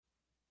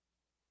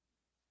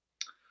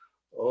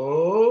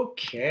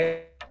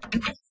Okay.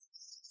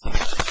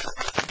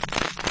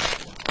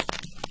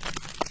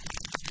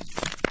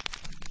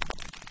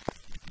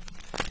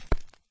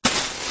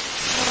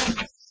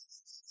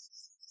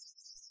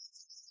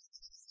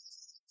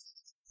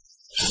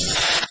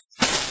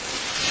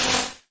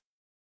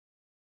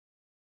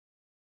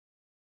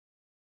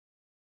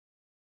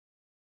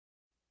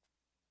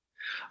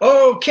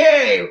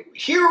 Okay,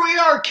 here we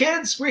are,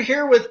 kids. We're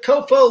here with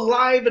COFOH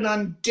Live and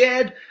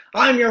Undead.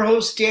 I'm your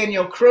host,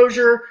 Daniel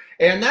Crozier,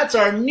 and that's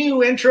our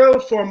new intro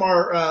from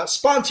our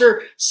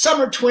sponsor,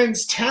 Summer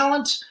Twins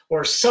Talent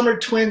or Summer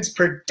Twins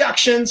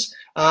Productions.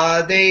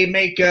 They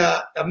make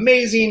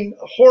amazing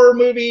horror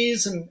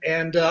movies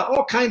and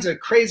all kinds of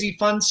crazy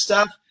fun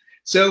stuff.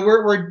 So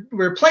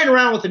we're playing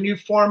around with a new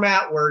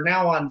format. We're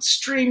now on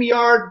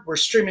StreamYard. We're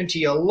streaming to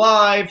you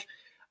live,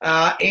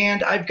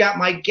 and I've got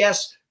my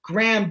guest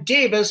Graeme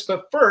Davis.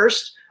 But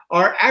first,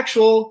 our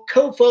actual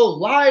COFOH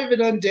Live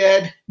and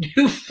Undead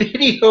new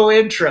video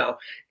intro.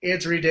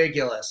 It's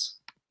ridiculous.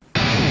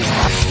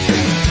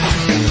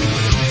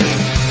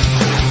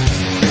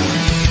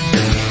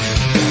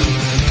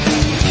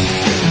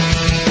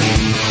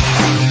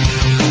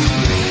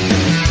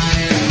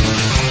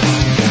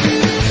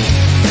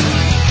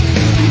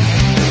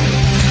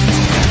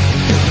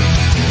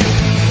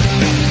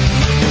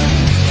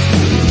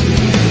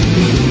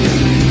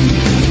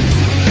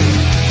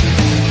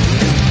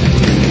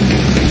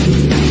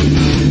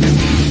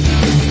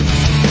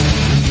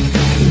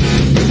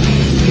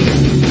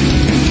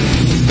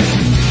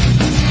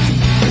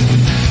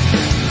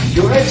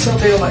 You write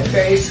something on my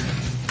face.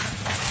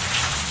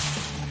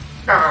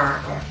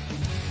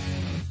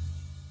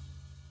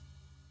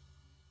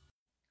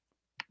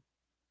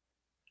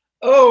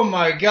 Oh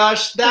my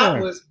gosh,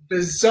 that was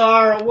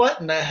bizarre. What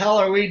in the hell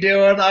are we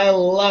doing? I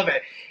love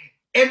it.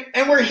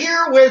 And we're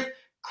here with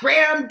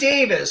Graeme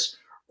Davis,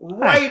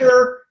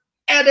 writer,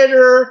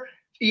 editor,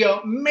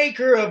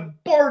 maker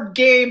of board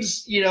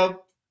games,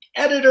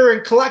 editor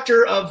and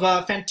collector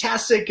of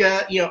fantastic,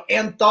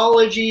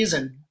 anthologies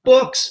and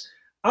books.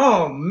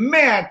 Oh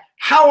man,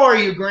 how are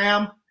you,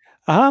 Graeme?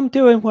 I'm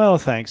doing well,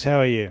 thanks. How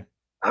are you?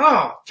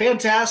 Oh,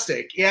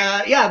 fantastic!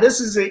 Yeah. This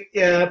is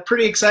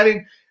pretty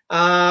exciting.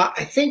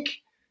 I think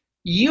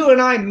you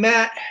and I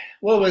met.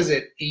 What was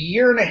it? A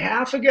year and a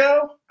half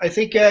ago. I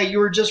think you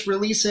were just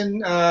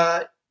releasing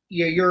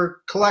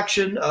your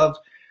collection of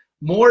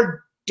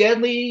more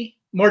deadlier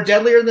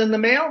than the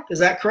mail. Is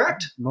that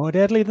correct? More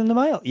deadly than the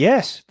mail.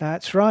 Yes,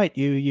 that's right.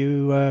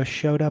 You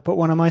showed up at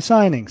one of my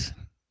signings.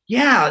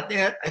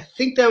 Yeah, I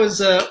think that was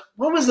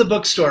what was the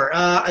bookstore?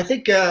 I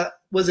think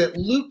was it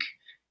Luke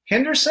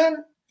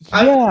Henderson?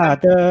 Yeah,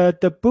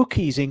 the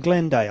bookies in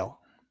Glendale.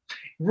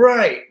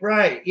 Right.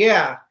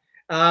 Yeah.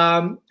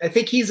 I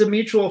think he's a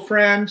mutual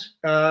friend.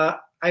 I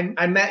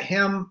met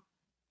him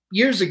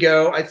years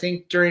ago, I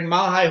think during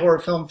Mile High Horror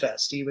Film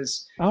Fest. He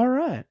was All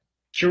right.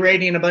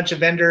 curating a bunch of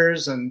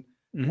vendors, and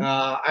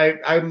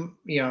I'm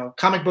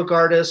comic book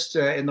artist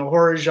in the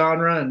horror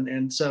genre,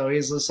 and so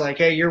he's just like,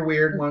 hey, you're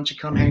weird. Why don't you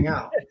come hang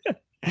out?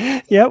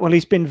 Yeah, well,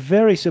 he's been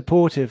very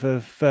supportive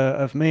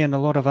of me and a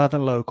lot of other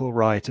local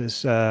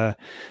writers.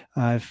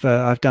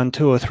 I've done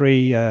 2 or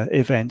 3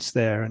 events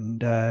there,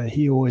 and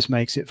he always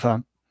makes it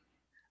fun.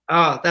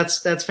 Oh,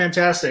 that's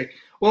fantastic.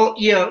 Well,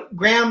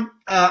 Graeme,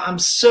 I'm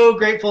so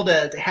grateful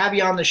to have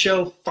you on the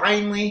show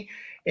finally,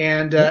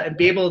 and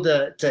be able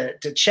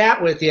to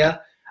chat with you.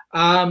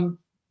 For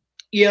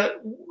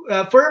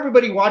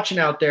everybody watching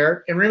out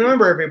there, and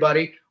remember,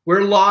 everybody,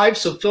 we're live,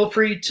 so feel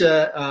free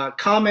to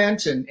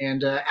comment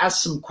and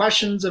ask some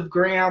questions of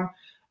Graeme.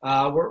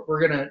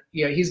 We're gonna,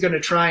 he's gonna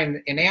try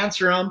and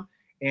answer them,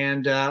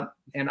 and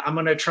I'm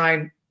gonna try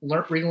and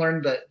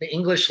relearn the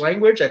English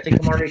language. I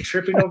think I'm already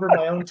tripping over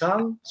my own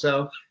tongue.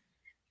 So,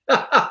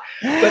 but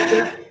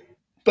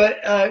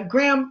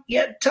Graeme,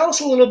 tell us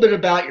a little bit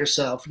about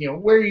yourself.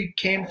 Where you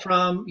came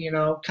from.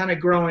 Kind of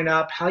growing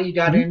up, how you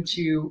got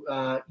into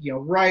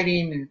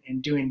writing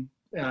and doing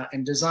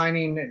and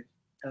designing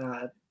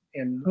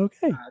and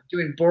Okay.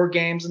 doing board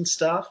games and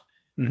stuff.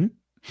 Mm-hmm.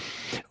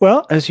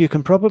 Well, as you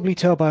can probably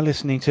tell by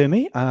listening to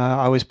me,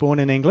 I was born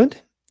in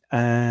England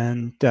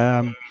and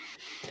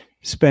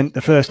spent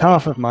the first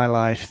half of my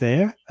life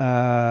there.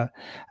 Let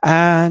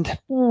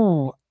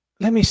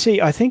me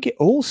see. I think it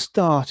all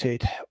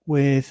started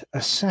with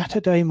a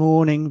Saturday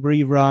morning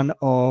rerun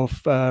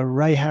of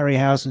Ray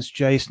Harryhausen's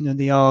Jason and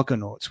the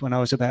Argonauts when I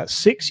was about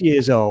 6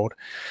 years old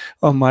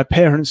on my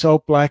parents'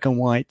 old black and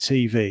white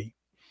TV.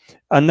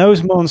 And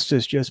those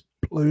monsters just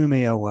blew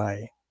me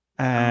away.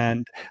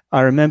 And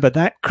I remember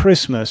that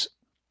Christmas,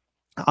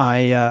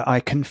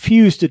 I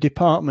confused a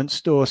department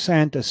store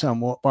Santa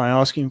somewhat by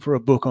asking for a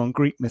book on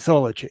Greek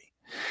mythology.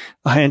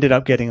 I ended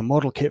up getting a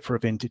model kit for a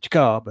vintage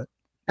car, but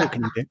what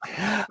can you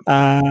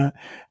do?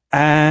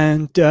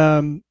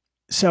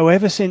 So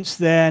ever since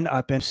then,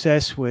 I've been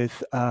obsessed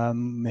with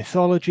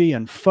mythology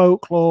and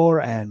folklore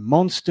and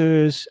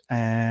monsters.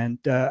 And,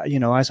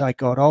 as I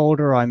got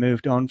older, I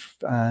moved on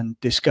and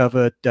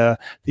discovered the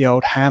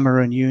old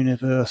Hammer and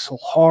Universal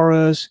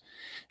horrors.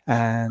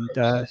 and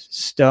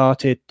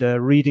started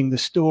reading the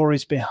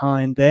stories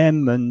behind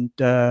them, and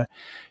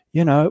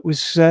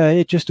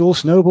it just all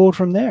snowballed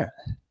from there.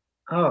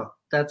 Oh,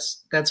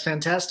 that's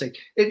fantastic.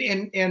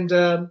 And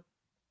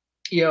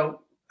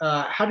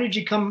how did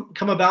you come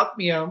about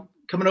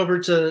coming over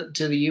to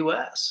the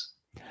U.S.?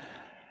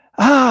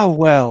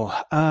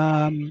 Well,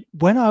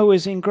 when I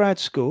was in grad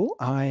school,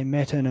 I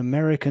met an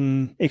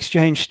American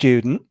exchange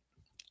student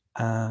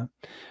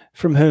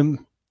from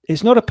whom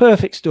it's not a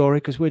perfect story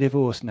because we're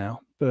divorced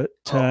now, but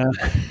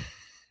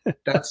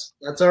that's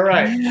all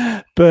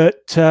right.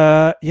 But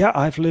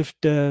I've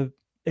lived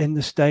in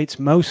the States,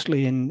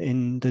 mostly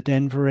in the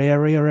Denver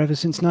area, ever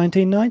since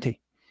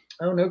 1990.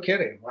 Oh, no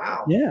kidding!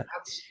 Wow. Yeah,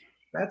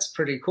 that's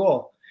pretty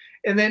cool.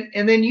 And then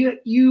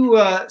you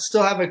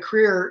still have a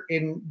career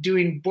in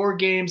doing board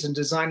games and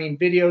designing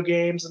video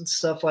games and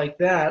stuff like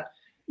that.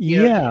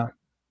 Can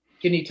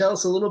you tell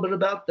us a little bit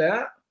about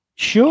that?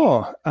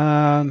 Sure.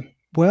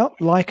 Well,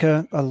 like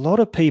a lot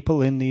of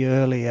people in the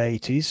early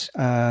 80s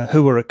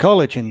who were at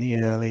college in the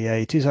early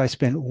 80s, I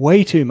spent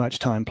way too much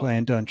time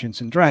playing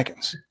Dungeons and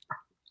Dragons.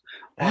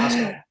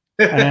 Awesome.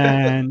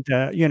 And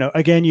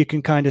again, you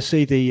can kind of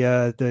see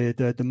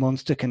the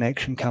monster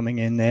connection coming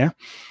in there.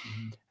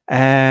 Mm-hmm.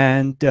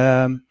 And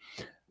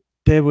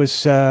there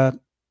was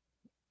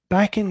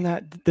back in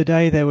the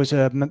day, there was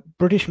a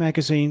British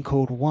magazine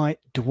called White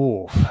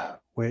Dwarf,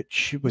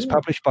 which was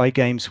published by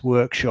Games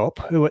Workshop,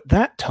 who at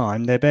that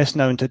time, they're best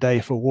known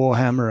today for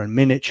Warhammer and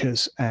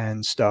miniatures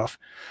and stuff.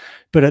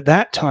 But at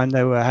that time, they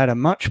had a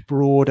much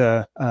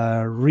broader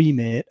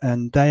remit,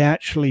 and they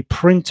actually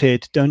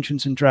printed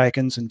Dungeons and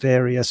Dragons and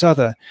various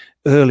other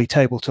early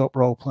tabletop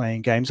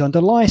role-playing games under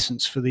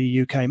license for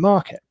the UK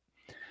market.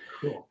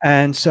 Cool.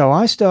 And so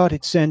I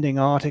started sending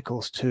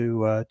articles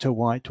to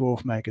White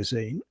Dwarf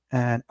magazine,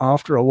 and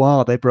after a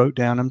while, they broke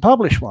down and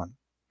published one.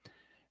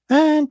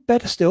 And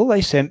better still,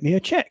 they sent me a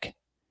check,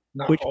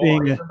 which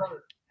being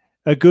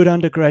a good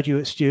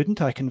undergraduate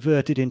student, I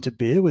converted into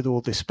beer with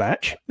all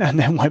dispatch and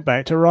then went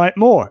back to write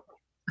more.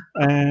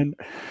 And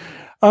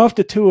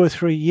after 2 or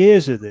 3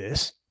 years of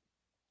this,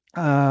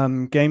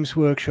 Games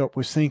Workshop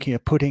was thinking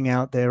of putting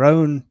out their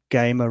own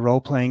game, a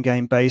role-playing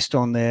game based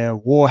on their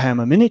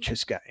Warhammer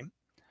miniatures game.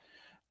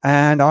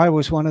 And I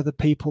was one of the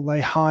people they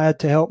hired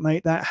to help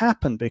make that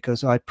happen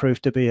because I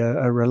proved to be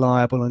a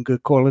reliable and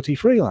good quality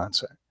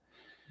freelancer.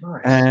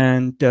 Nice.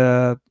 And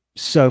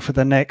so for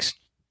the next,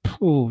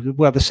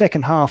 the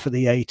second half of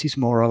the 80s,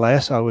 more or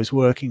less, I was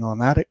working on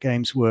that at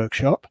Games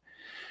Workshop.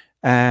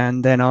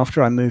 And then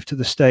after I moved to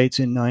the States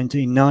in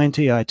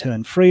 1990, I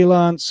turned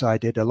freelance. I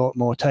did a lot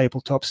more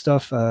tabletop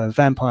stuff.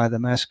 Vampire the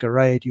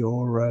Masquerade,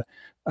 your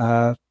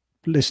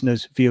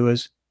listeners,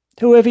 viewers,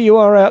 whoever you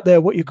are out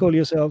there, what you call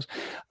yourselves,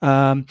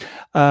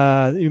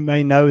 you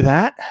may know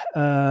that.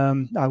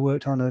 I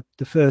worked on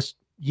the first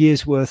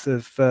year's worth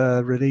of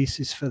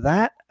releases for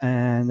that,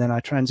 and then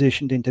I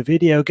transitioned into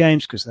video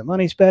games because the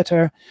money's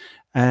better,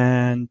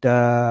 and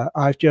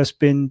I've just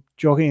been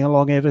jogging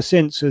along ever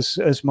since,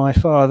 as my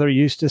father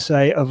used to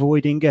say,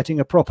 avoiding getting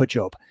a proper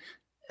job.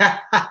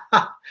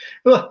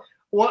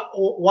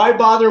 Why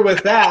bother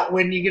with that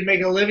when you can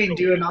make a living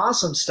doing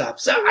awesome stuff?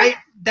 So I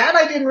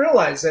didn't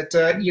realize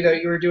that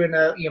you were doing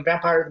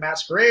Vampire the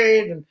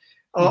Masquerade and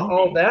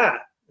all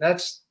that.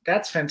 That's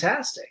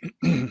fantastic.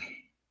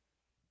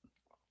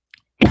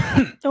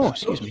 Oh,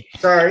 excuse me.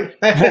 Sorry.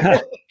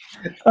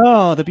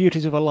 Oh, the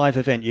beauties of a live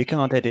event. You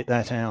can't edit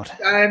that out.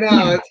 I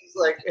know. It's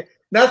like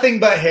nothing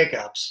but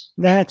hiccups.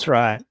 That's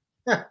right.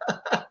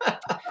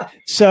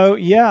 So,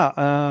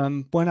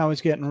 when I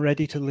was getting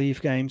ready to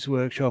leave Games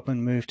Workshop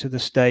and move to the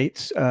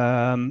States,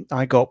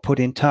 I got put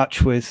in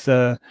touch with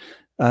Mark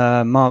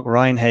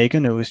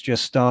Reinhagen, who was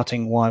just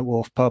starting White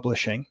Wolf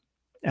Publishing.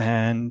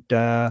 And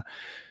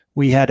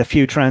we had a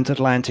few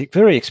transatlantic,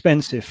 very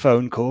expensive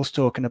phone calls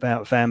talking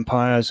about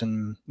vampires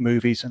and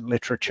movies and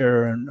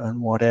literature and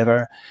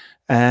whatever.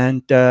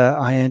 And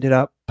I ended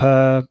up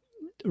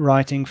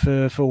writing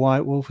for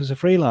White Wolf as a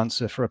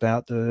freelancer for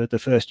about the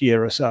first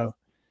year or so.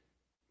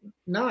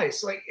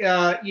 Nice. Like,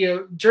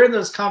 during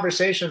those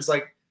conversations,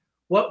 like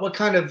what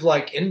kind of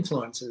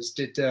influences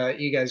did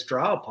you guys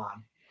draw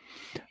upon?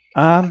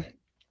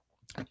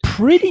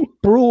 Pretty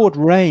broad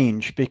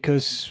range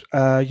because,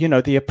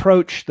 the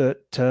approach that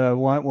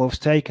White Wolf's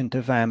taken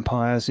to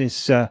vampires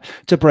is to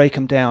break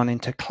them down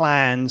into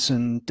clans,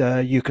 and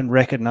you can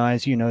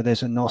recognize,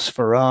 there's a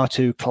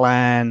Nosferatu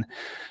clan,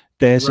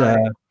 there's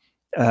an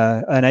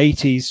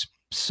 80s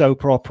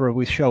soap opera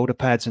with shoulder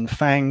pads and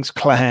fangs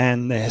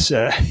clan, there's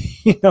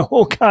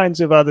all kinds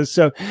of others.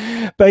 So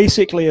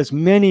basically as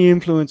many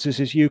influences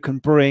as you can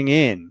bring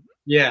in.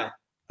 Yeah.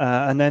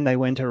 And then they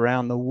went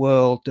around the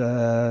world,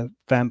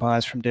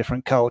 vampires from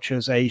different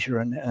cultures, Asia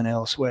and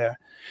elsewhere.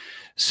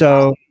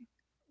 So,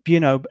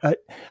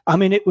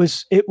 it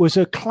was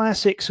a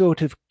classic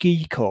sort of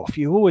geek off.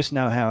 You always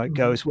know how it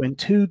goes. When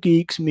two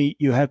geeks meet,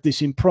 you have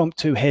this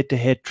impromptu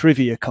head-to-head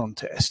trivia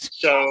contest.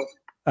 So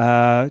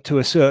to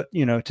assert,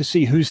 to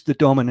see who's the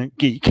dominant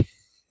geek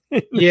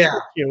in the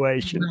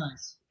situation.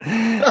 Nice.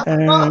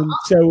 And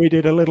so we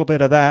did a little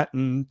bit of that,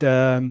 and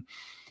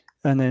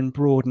then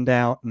broadened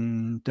out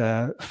and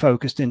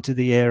focused into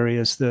the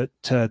areas that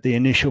the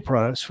initial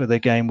products for the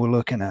game were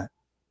looking at.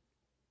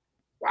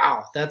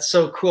 Wow, that's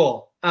so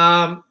cool,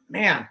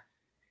 man.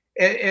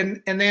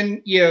 And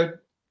then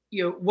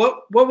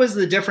what was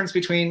the difference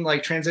between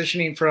like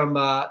transitioning from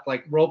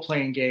like role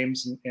playing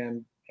games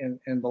and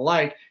the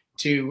like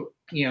to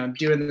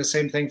doing the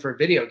same thing for a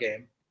video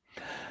game?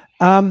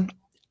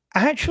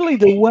 Actually,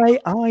 the way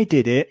I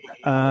did it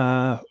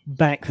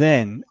back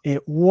then,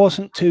 it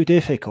wasn't too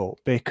difficult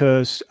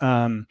because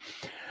I'd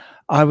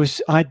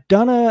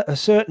done a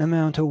certain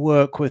amount of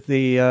work with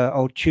the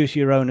old Choose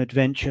Your Own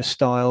Adventure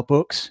style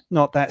books,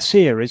 not that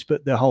series,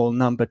 but the whole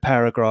numbered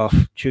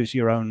paragraph, Choose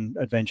Your Own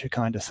Adventure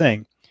kind of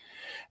thing.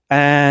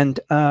 And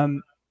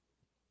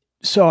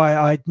so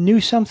I knew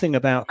something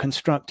about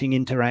constructing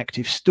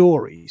interactive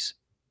stories.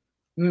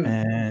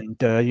 And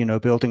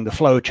building the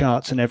flow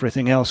charts and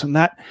everything else, and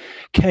that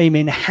came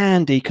in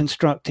handy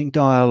constructing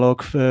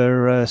dialogue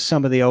for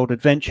some of the old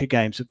adventure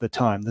games of the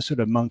time, the sort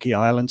of Monkey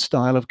Island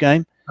style of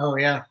game. Oh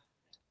yeah.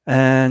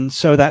 And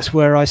so that's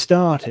where I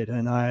started,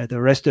 and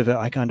the rest of it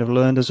I kind of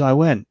learned as I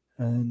went.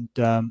 And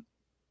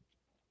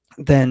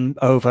then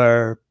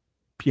over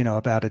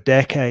about a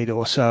decade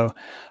or so,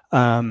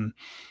 the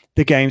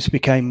games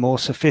became more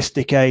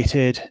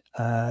sophisticated,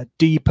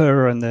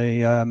 deeper, and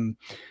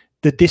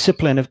the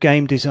discipline of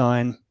game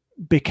design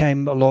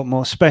became a lot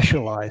more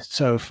specialized.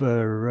 So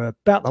for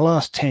about the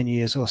last 10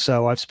 years or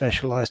so, I've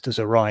specialized as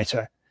a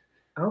writer.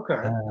 Okay.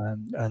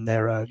 And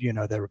there are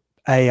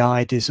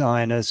AI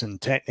designers and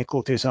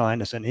technical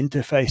designers and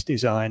interface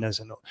designers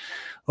and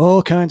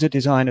all kinds of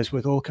designers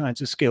with all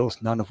kinds of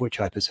skills, none of which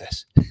I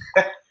possess.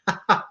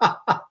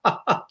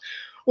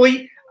 Well,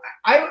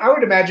 I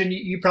would imagine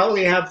you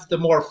probably have the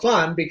more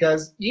fun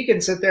because you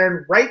can sit there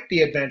and write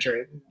the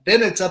adventure.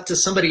 Then it's up to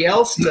somebody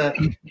else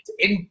to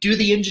do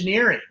the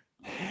engineering.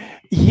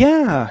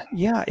 Yeah.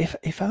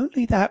 If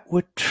only that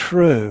were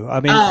true. I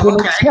mean,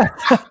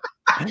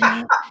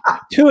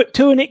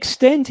 to an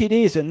extent it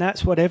is, and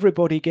that's what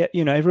everybody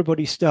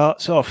everybody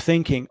starts off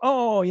thinking,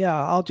 oh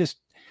yeah,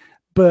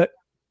 but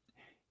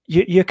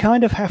you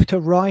kind of have to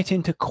write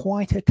into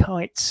quite a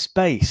tight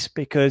space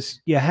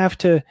because you have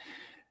to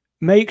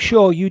make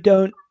sure you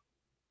don't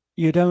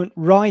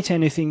write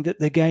anything that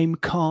the game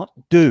can't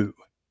do.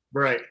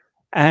 Right.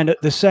 And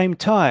at the same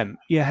time,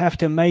 you have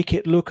to make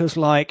it look as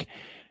though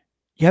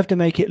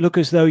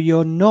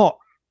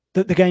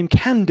that the game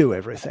can do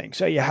everything.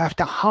 So you have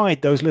to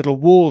hide those little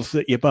walls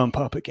that you bump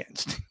up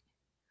against.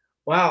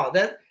 Wow,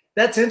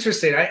 that's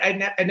interesting.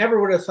 I never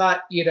would have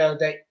thought,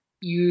 that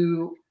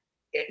you.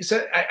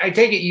 So I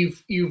take it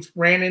you've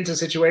ran into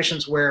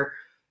situations where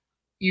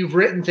you've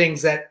written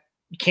things that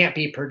can't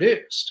be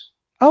produced.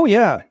 Oh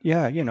yeah.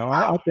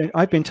 Wow.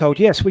 I've been told,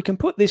 yes, we can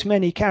put this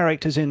many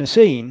characters in a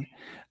scene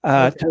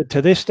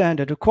to this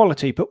standard of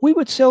quality, but we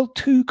would sell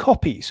 2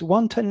 copies,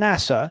 one to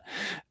NASA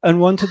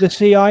and one to the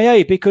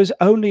CIA, because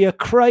only a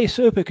Cray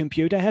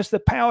supercomputer has the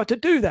power to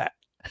do that.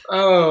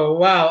 Oh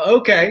wow.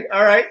 Okay.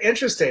 All right.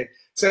 Interesting.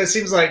 So it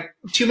seems like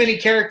too many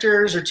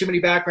characters or too many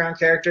background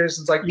characters.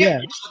 It's like,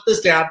 shut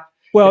this down.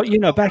 Well,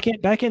 back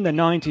in the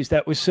 90s,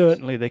 that was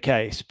certainly the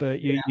case. But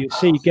you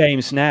see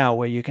games now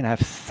where you can have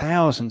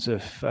thousands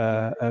of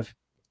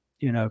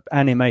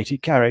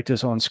animated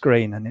characters on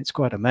screen, and it's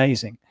quite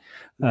amazing.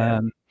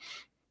 Yeah.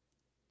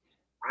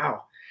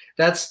 Wow,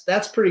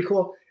 that's pretty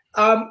cool.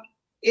 And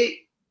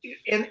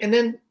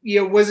then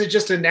was it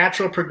just a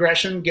natural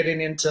progression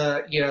getting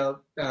into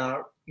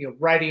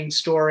writing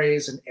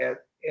stories and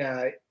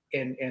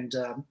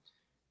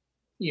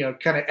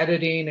kind of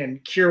editing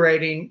and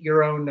curating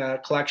your own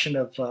collection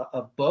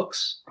of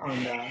books?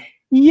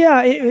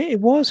 Yeah, it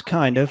was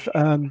kind of.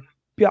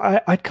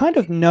 I'd kind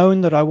of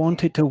known that I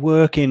wanted to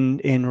work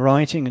in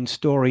writing and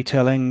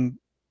storytelling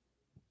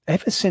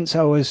ever since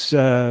I was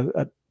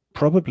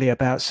probably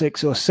about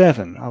 6 or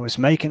 7. I was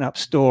making up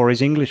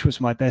stories. English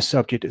was my best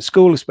subject at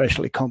school,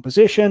 especially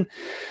composition.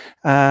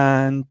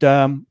 And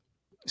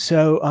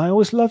so I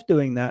always loved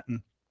doing that.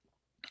 And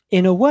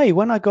in a way,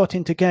 when I got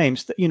into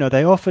games,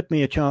 they offered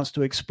me a chance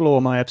to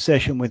explore my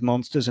obsession with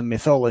monsters and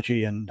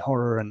mythology and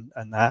horror and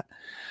that.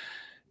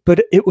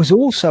 But it was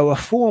also a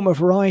form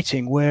of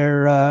writing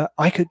where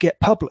I could get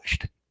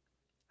published.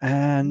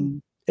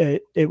 And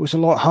it was a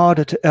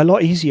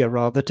lot easier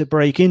to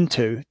break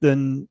into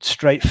than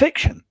straight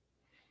fiction.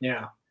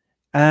 Yeah.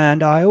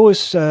 And I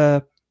always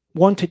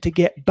wanted to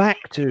get back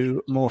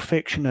to more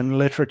fiction and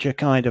literature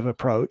kind of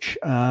approach.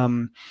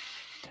 And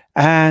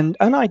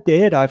I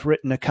did. I've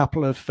written a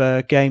couple of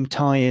game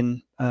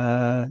tie-in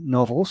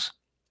novels,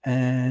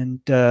 and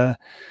then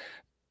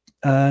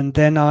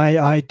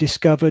I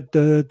discovered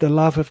the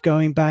love of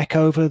going back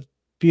over,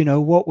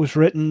 what was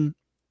written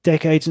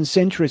decades and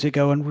centuries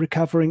ago, and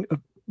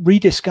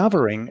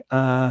rediscovering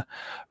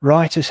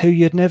writers who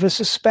you'd never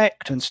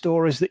suspect and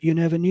stories that you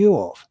never knew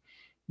of.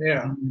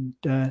 Yeah.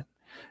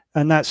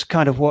 And that's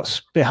kind of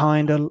what's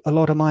behind a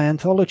lot of my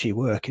anthology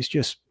work, is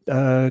just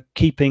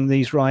keeping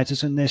these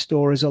writers and their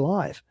stories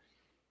alive.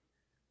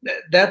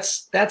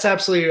 That's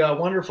absolutely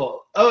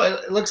wonderful. Oh,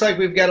 it looks like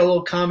we've got a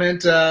little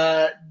comment.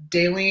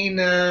 Daleen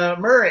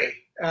Murray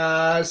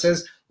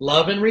says,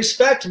 "Love and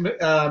respect,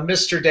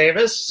 Mr.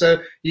 Davis."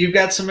 So you've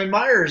got some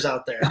admirers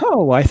out there.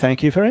 Oh, why,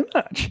 thank you very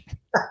much.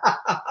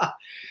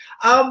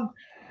 um,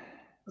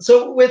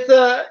 so with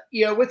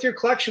with your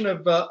collection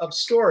of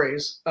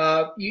stories,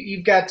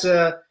 you've got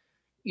the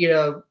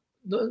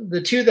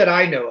two that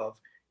I know of,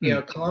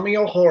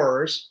 colonial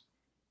horrors.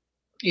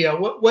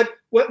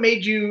 What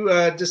made you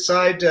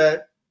decide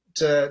to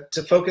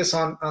focus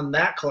on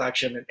that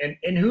collection,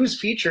 and who's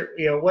featured?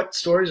 What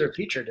stories are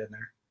featured in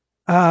there?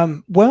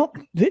 Well,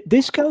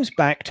 this goes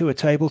back to a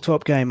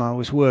tabletop game I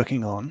was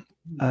working on,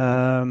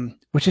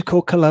 which is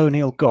called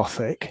Colonial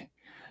Gothic.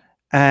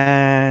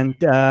 And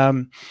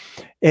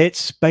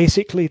it's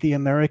basically the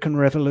American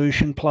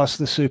Revolution plus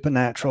the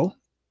supernatural.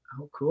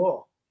 Oh,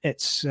 cool.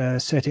 It's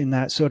set in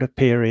that sort of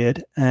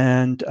period.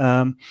 And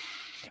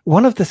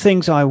one of the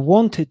things I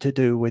wanted to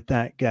do with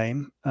that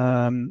game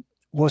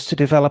was to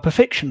develop a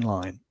fiction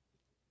line.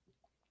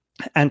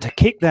 And to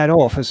kick that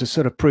off as a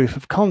sort of proof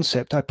of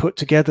concept, I put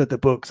together the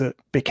book that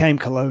became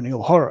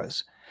Colonial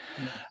Horrors.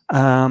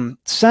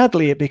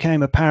 Sadly, it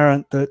became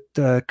apparent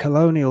that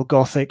Colonial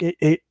Gothic,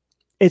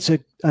 it's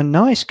a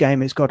nice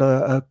game. It's got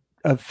a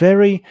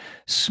very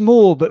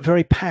small but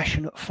very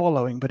passionate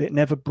following, but it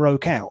never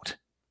broke out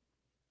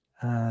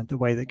the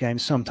way that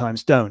games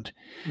sometimes don't.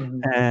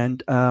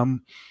 And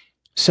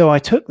so I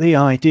took the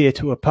idea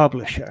to a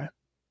publisher,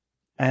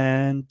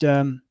 and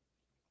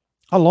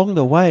along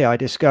the way, I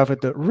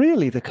discovered that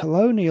really the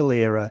colonial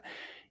era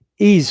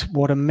is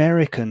what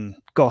American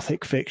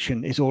Gothic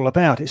fiction is all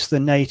about. It's the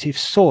native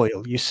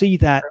soil. You see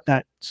that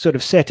sort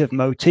of set of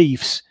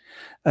motifs,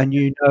 and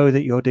you know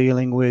that you're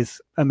dealing with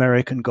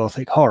American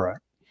Gothic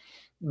horror.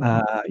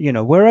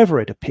 Wherever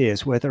it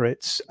appears, whether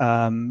it's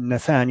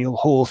Nathaniel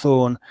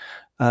Hawthorne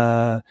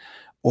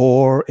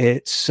or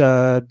it's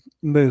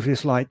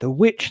movies like The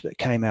Witch that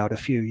came out a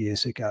few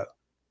years ago.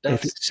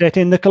 If it's set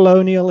in the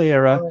colonial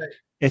era,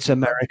 it's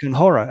American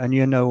horror, and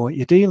you know what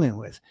you're dealing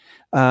with,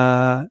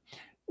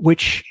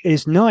 which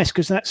is nice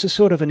because that's a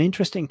sort of an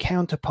interesting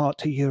counterpart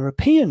to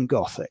European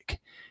Gothic,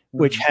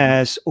 which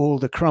has all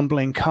the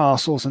crumbling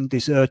castles and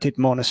deserted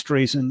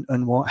monasteries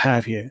and what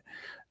have you.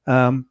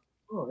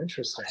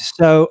 Interesting.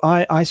 So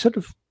I sort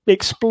of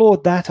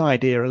explored that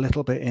idea a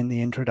little bit in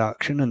the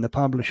introduction, and the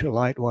publisher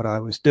liked what I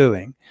was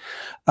doing.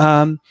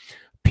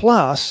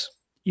 Plus,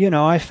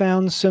 I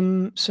found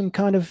some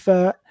kind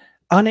of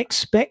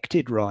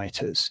unexpected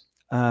writers.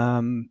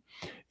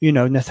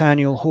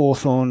 Nathaniel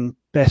Hawthorne,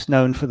 best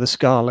known for The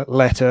Scarlet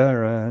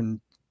Letter, and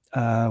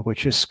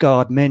which has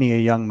scarred many a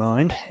young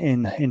mind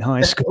in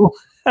high school,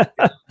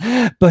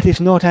 but it's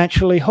not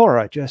actually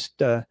horror,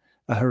 just a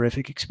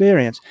horrific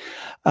experience.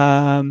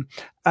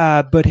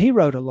 But he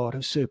wrote a lot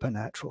of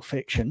supernatural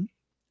fiction.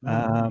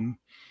 And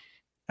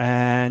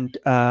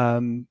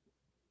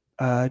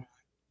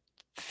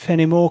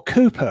Fenimore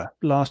Cooper,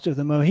 Last of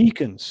the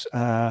Mohicans,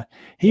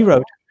 he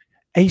wrote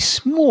a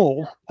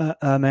small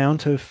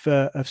amount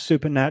of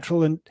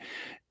supernatural. And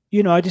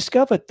I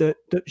discovered that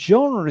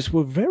genres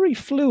were very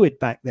fluid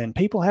back then.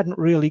 People hadn't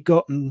really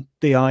gotten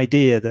the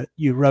idea that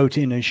you wrote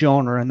in a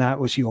genre and that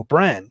was your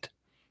brand.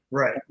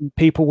 Right.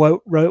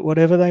 People wrote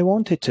whatever they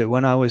wanted to.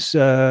 When I was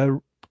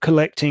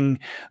collecting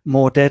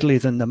More Deadly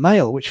Than the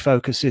Male, which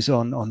focuses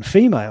on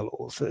female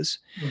authors,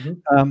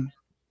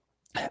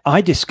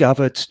 I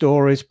discovered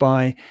stories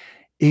by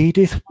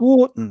Edith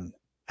Wharton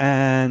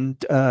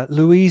and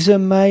Louisa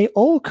May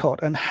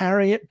Alcott and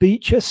Harriet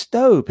Beecher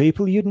Stowe,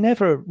 people you'd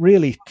never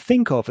really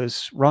think of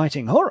as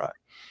writing horror.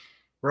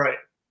 Right.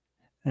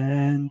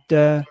 And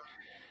it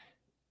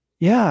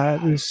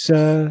was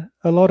a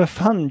lot of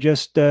fun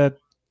just,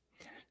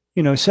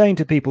 saying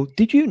to people,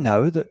 did you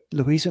know that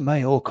Louisa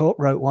May Alcott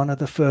wrote one of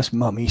the first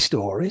mummy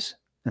stories?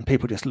 And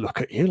people just look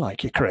at you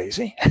like you're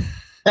crazy.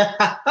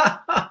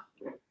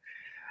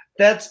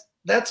 That's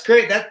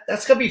great.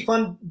 That's gonna be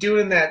fun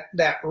doing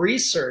that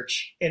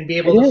research and be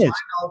able to find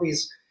all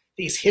these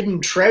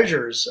hidden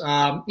treasures.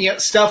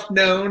 Stuff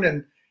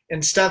known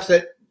and stuff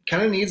that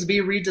kind of needs to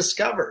be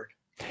rediscovered.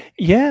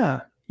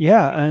 Yeah,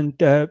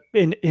 and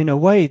in a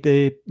way,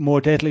 the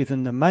More Deadly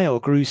Than the Male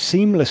grew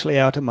seamlessly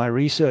out of my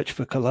research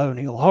for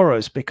colonial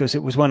horrors, because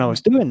it was when I was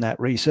doing that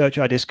research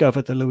I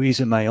discovered the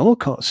Louisa May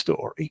Alcott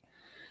story.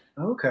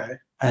 Okay.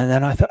 And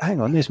then I thought,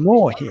 hang on, there's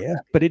more here,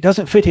 but it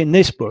doesn't fit in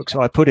this book.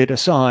 So I put it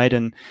aside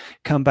and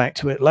come back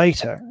to it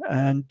later.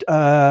 And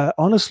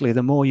honestly,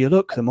 the more you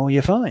look, the more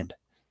you find.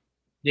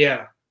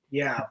 Yeah,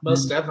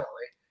 most definitely.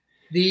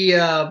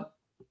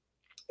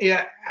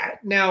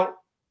 Now,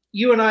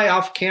 you and I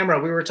off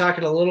camera, we were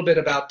talking a little bit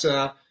about,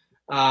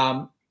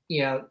 when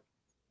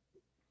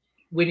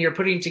you're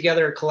putting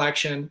together a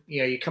collection,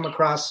 you come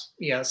across,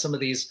 some of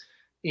these,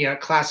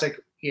 classic,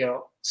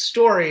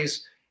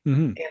 stories.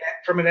 And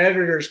from an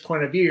editor's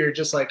point of view, you're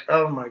just like,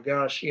 oh my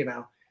gosh,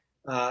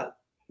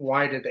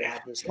 why did they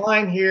have this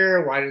line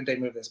here? Why did they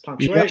move this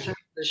punctuation? Yep.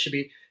 This should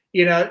be,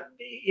 do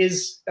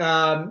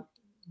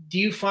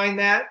you find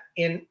that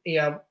in,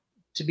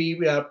 to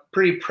be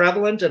pretty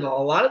prevalent in a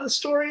lot of the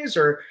stories,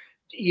 or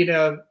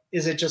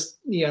is it just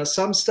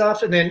some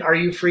stuff? And then are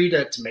you free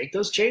to make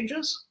those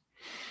changes?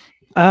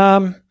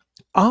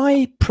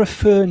 I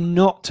prefer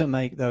not to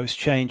make those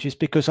changes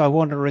because I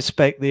want to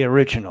respect the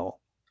original,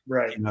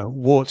 right?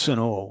 Warts and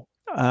all.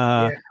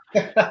 Yeah.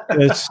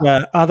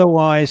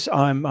 Otherwise,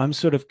 I'm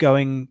sort of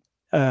going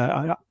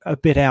a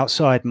bit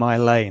outside my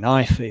lane,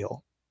 I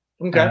feel.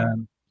 Okay.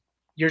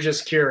 You're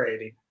just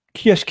curating.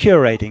 Just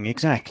curating,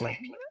 exactly.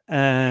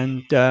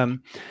 And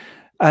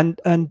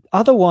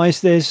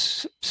otherwise,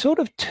 there's sort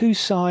of two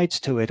sides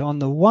to it. On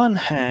the one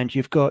hand,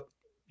 you've got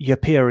your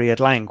period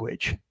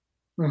language,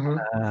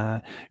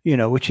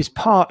 which is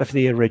part of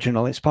the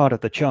original. It's part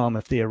of the charm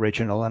of the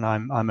original, and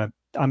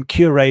I'm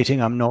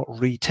curating. I'm not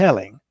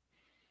retelling.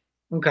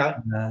 Okay.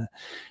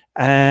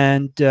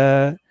 And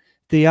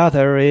the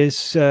other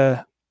is,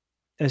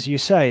 as you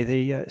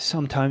say,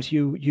 sometimes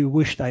you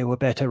wish they were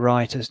better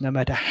writers, no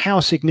matter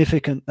how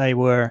significant they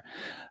were.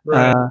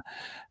 Right.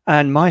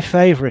 And my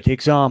favorite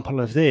example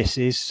of this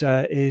is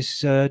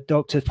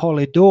Dr.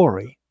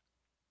 Polidori,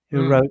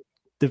 who wrote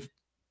the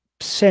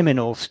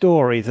seminal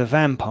story, The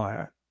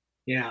Vampire.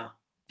 Yeah.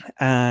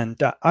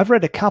 And I've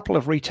read a couple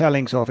of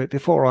retellings of it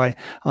before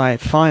I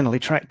finally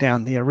tracked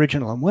down the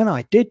original. And when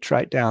I did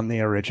track down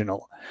the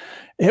original,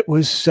 it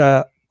was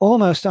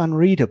almost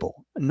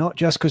unreadable, not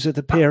just because of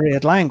the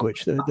period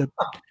language.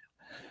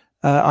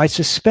 I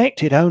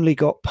suspect it only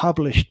got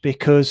published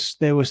because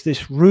there was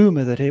this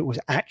rumor that it was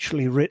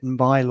actually written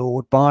by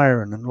Lord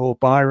Byron, and Lord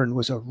Byron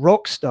was a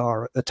rock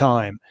star at the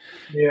time.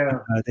 Yeah.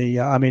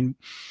 I mean,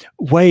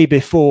 way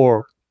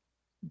before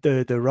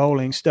the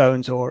Rolling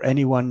Stones or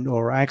anyone,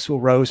 or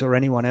Axl Rose or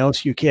anyone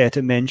else you care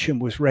to mention,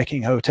 was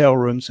wrecking hotel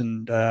rooms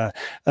and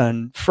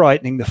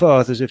frightening the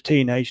fathers of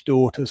teenage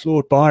daughters.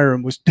 Lord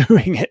Byron was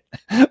doing it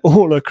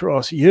all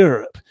across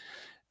Europe,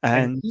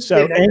 and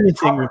so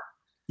anything.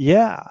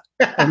 Yeah,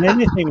 and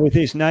anything with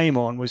his name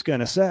on was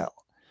going to sell.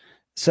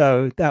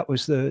 So that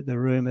was the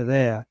rumor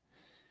there.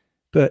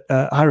 But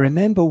I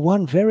remember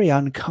one very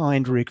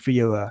unkind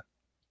reviewer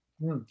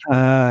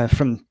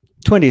from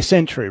 20th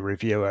Century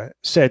Reviewer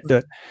said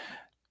that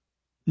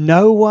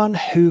no one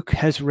who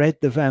has read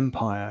The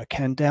Vampire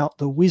can doubt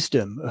the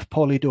wisdom of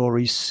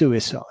Polidori's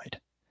suicide,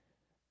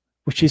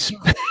 which is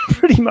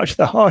pretty much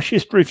the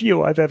harshest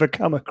review I've ever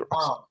come across.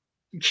 Wow.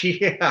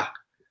 Yeah.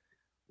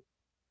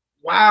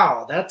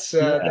 Wow, that's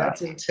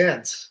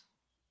intense.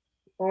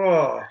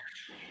 Oh,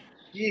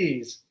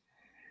 geez.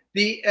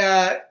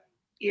 The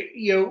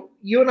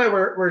you and I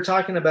were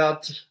talking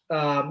about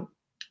the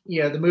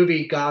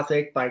movie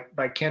Gothic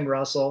by Ken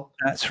Russell.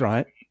 That's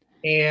right.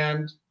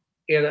 And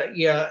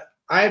I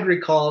had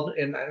recalled,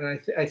 and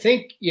I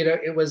think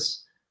it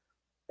was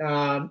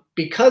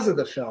because of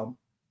the film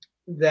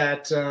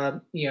that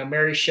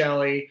Mary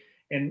Shelley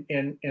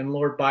and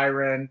Lord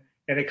Byron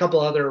and a couple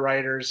other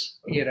writers,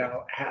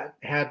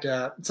 had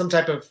some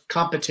type of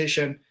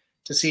competition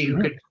to see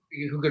who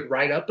could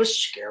write up a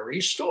scary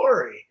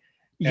story.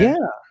 Yeah,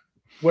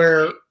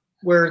 where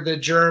the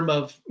germ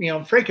of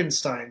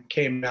Frankenstein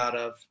came out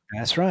of.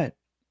 That's right.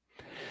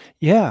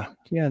 Yeah.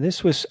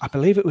 This was, I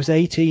believe, it was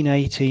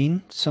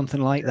 1818, something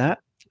like that.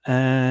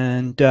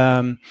 And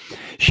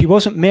she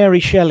wasn't Mary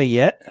Shelley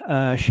yet.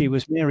 She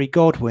was Mary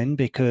Godwin,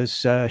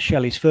 because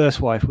Shelley's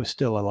first wife was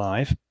still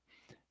alive.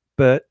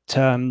 But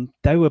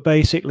they were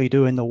basically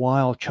doing the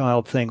wild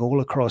child thing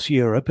all across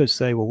Europe, as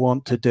they were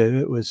wont to do.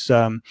 It was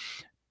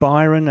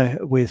Byron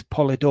with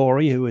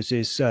Polidori, who was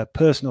his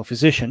personal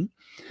physician,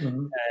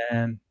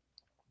 and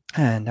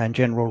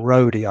General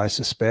Rhodey, I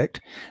suspect,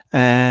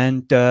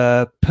 and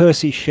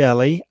Percy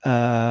Shelley,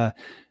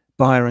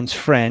 Byron's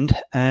friend,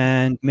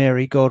 and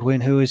Mary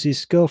Godwin, who was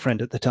his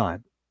girlfriend at the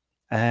time.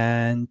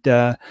 And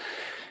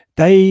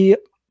they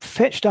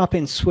fetched up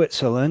in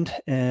Switzerland,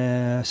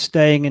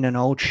 staying in an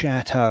old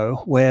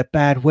chateau where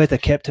bad weather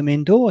kept them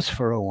indoors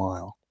for a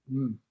while.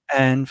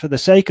 And for the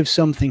sake of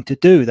something to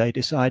do, they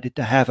decided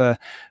to have a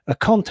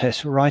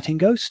contest for writing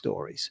ghost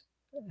stories.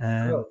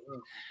 And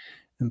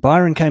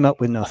Byron came up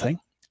with nothing,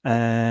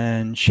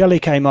 and Shelley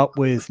came up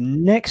with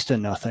next to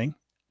nothing.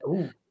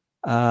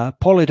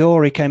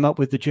 Polidori came up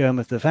with the germ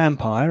of the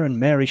vampire, and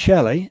Mary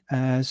Shelley,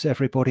 as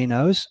everybody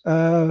knows,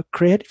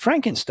 created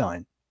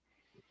Frankenstein.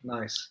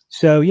 Nice.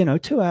 So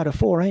 2 out of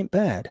 4 ain't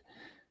bad.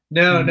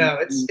 No,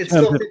 it's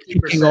still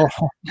 50%.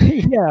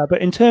 Yeah,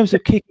 but in terms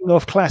of kicking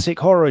off classic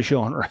horror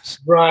genres,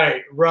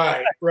 right.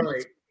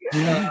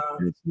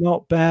 It's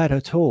not bad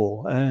at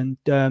all. And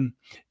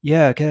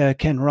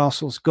Ken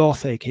Russell's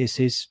Gothic is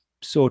his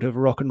sort of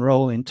rock and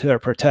roll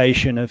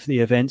interpretation of the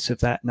events of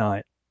that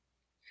night.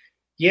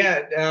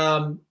 Yeah,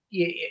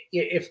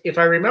 if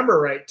I remember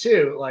right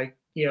too,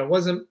 it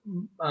wasn't.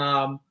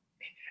 And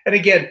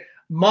again,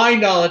 my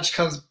knowledge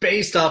comes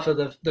based off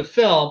of the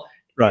film.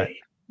 Right.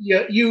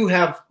 You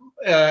have.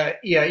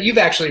 You've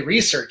actually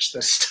researched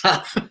this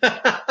stuff.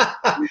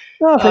 I've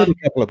read a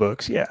couple of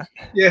books, yeah.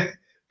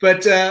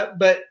 But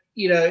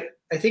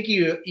I think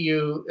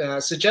you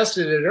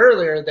suggested it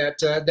earlier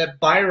that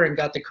Byron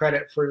got the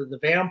credit for the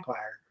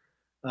vampire.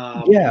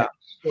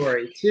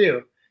 story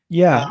too.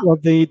 Yeah, well,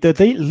 the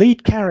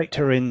lead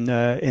character in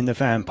the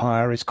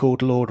Vampire is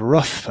called Lord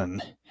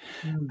Ruthven,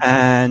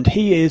 and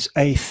he is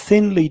a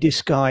thinly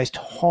disguised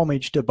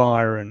homage to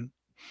Byron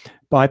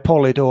by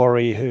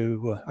Polidori,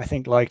 who I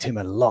think liked him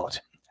a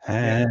lot,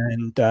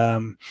 and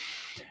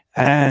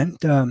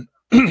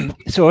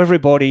so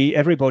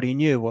everybody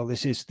knew, well,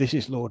 this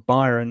is Lord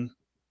Byron,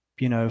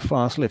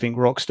 fast living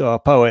rock star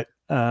poet,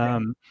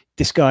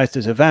 disguised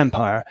as a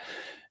vampire.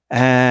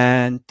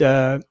 And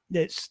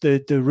it's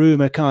the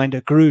rumor kind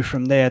of grew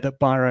from there that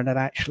Byron had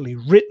actually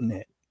written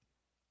it,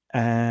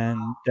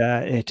 and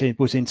it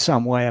was in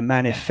some way a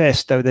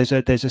manifesto. There's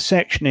a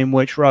section in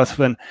which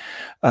Ruthven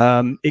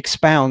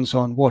expounds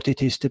on what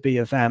it is to be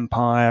a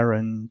vampire,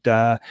 and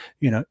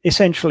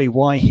essentially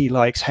why he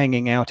likes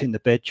hanging out in the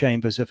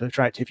bedchambers of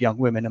attractive young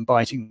women and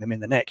biting them in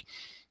the neck.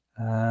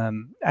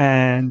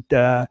 And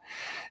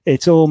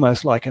it's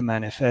almost like a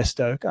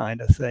manifesto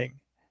kind of thing,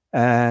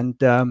 and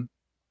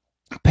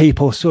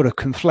people sort of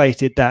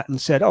conflated that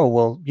and said, oh,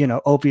 well,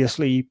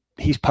 obviously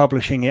he's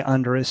publishing it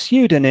under a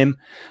pseudonym.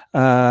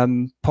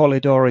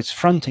 Polidori's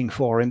fronting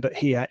for him, but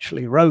he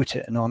actually wrote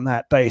it. And on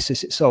that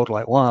basis, it sold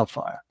like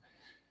wildfire.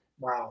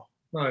 Wow.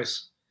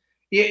 Nice.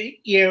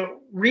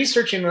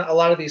 Researching a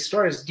lot of these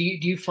stories, do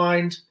you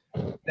find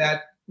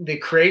that the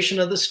creation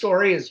of the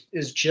story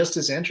is just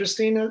as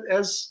interesting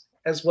as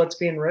what's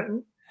being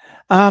written?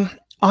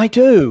 I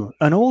do.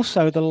 And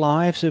also the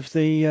lives of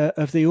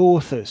the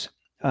authors.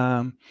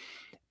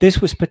 This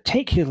was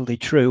particularly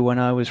true when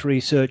I was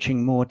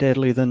researching More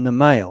Deadly Than the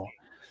Male.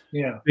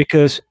 Yeah.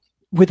 Because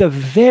with a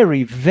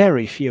very,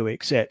 very few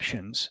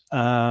exceptions,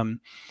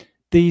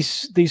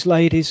 these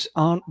ladies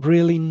aren't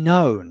really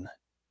known.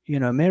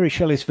 Mary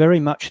Shelley's very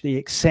much the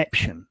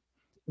exception.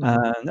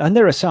 And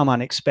there are some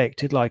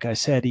unexpected, like I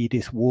said,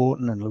 Edith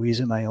Wharton and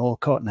Louisa May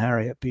Alcott and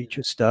Harriet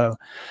Beecher Stowe,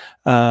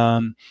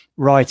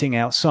 writing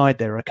outside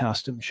their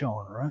accustomed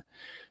genre.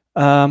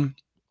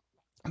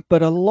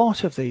 But a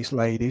lot of these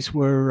ladies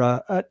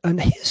were,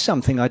 and here's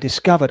something I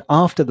discovered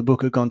after the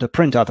book had gone to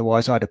print,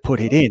 otherwise I'd have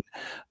put it in.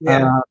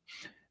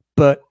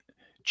 But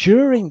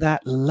during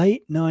that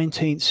late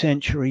 19th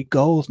century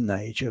golden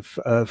age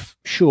of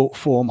short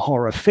form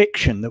horror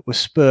fiction that was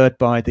spurred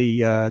by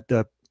the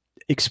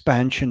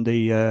expansion,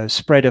 the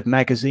spread of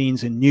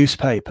magazines and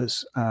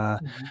newspapers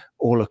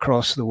all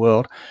across the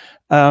world,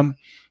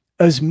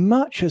 as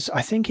much as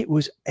I think it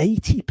was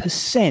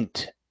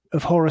 80%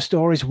 of horror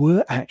stories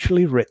were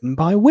actually written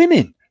by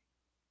women.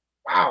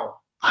 Wow.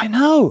 I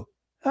know.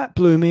 That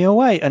blew me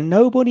away. And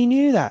nobody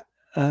knew that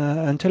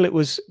until it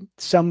was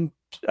some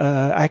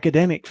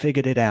academic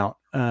figured it out,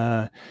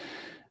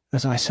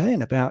 as I say,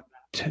 in about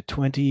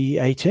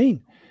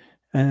 2018.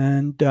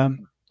 And so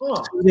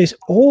there's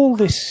all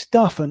this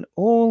stuff and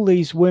all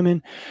these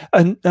women,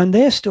 and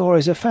their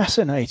stories are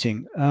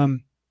fascinating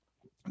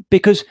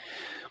because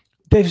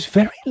there's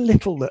very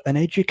little that an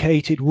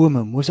educated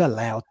woman was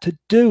allowed to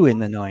do in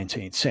the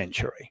 19th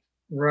century.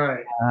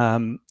 Right.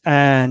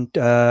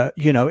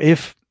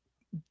 If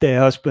their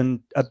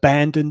husband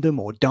abandoned them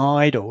or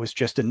died or was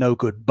just a no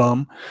good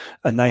bum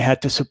and they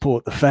had to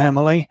support the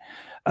family,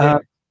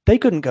 they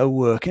couldn't go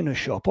work in a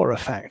shop or a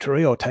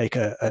factory or take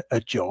a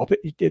job.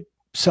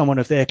 Someone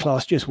of their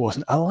class just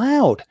wasn't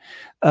allowed.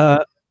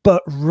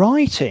 But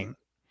writing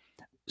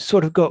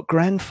sort of got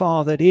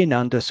grandfathered in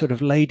under sort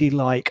of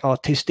ladylike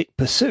artistic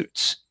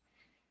pursuits,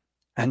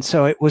 and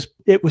so it was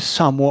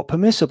somewhat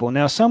permissible.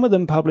 Now, some of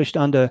them published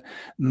under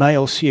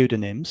male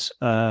pseudonyms,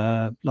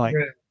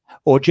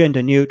 or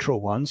gender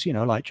neutral ones,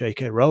 like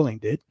J.K. Rowling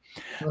did.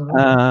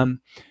 Some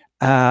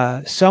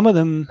of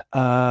them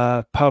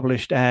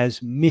published as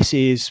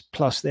Mrs.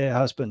 plus their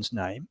husband's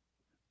name,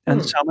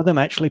 and some of them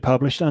actually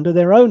published under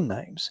their own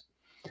names.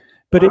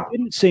 But it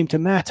didn't seem to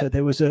matter.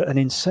 There was an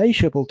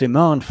insatiable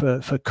demand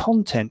for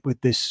content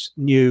with this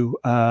new,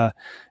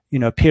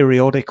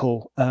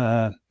 periodical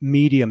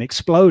medium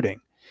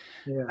exploding,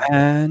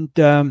 and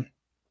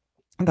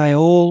they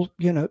all,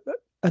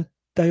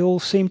 they all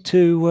seem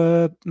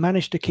to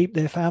manage to keep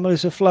their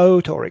families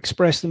afloat, or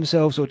express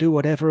themselves, or do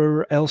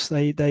whatever else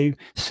they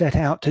set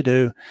out to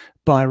do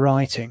by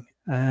writing,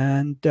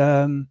 and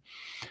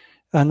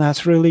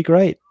that's really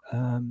great.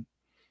 And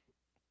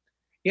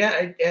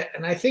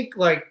I think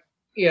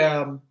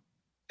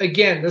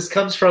again, this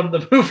comes from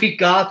the movie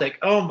Gothic.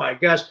 Oh my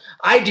gosh,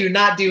 I do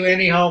not do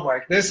any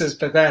homework. This is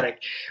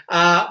pathetic.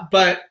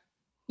 But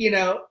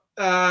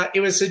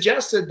it was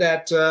suggested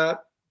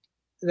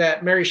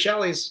that Mary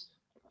Shelley's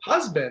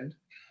husband,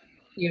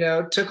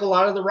 took a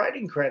lot of the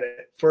writing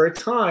credit for a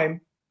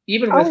time,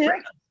 even with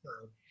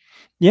Frankenstein.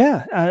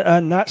 Yeah,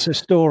 and that's a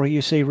story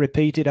you see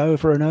repeated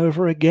over and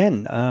over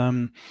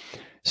again.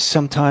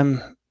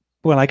 Sometime,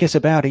 well, I guess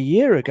about a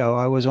year ago,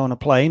 I was on a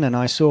plane and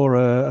I saw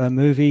a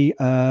movie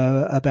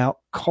about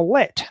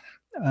Colette,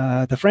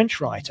 the French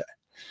writer.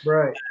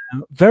 Right.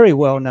 Very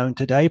well known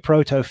today,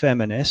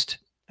 proto-feminist.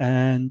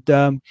 And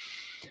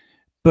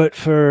but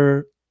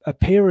for a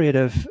period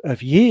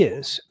of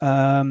years,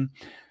 her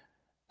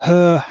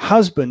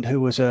husband, who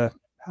was a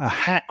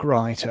hack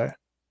writer,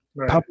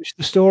 Right. published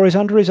the stories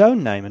under his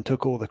own name and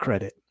took all the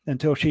credit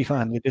until she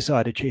finally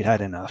decided she'd had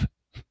enough.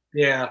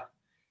 Yeah.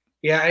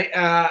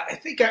 Yeah. I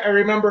think I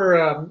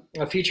remember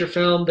a feature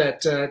film that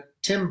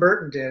Tim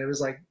Burton did. It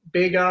was like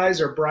Big Eyes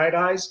or Bright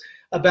Eyes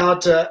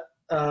about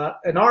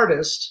an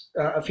artist,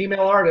 a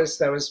female artist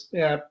that was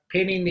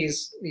painting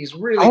these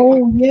really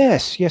Oh,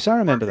 yes. Yes, I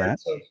remember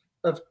that.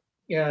 of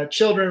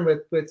children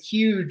with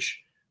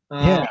huge,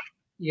 Yeah.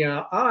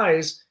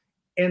 eyes,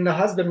 and the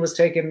husband was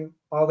taking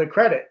all the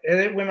credit, and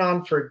it went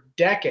on for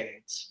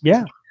decades.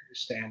 Yeah.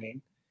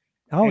 Understanding.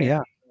 Oh, And,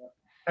 yeah.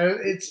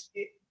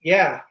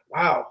 Yeah.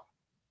 Wow.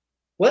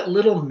 What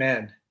little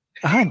men.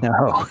 I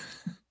know.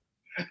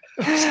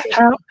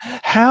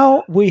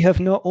 How we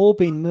have not all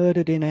been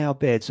murdered in our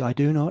beds, I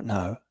do not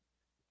know.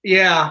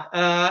 Yeah.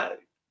 Well,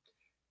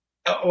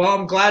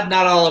 I'm glad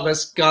not all of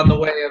us gone the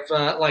way of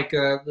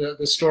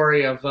the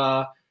story of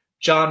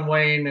John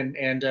Wayne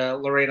and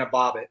Lorena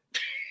Bobbitt.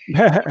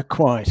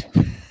 Quite.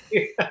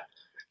 Yeah.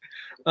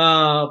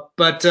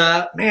 But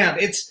man,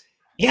 it's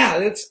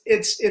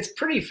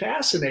pretty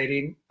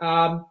fascinating.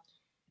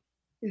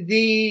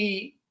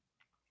 The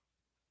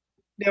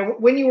Now,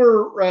 when you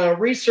were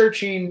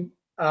researching,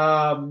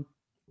 the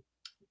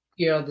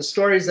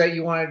stories that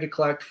you wanted to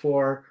collect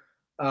for,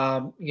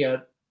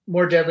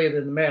 More Deadly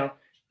Than the Male,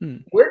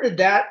 where did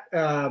that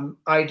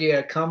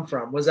idea come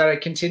from? Was that a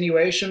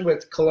continuation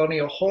with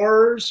colonial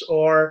horrors,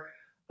 or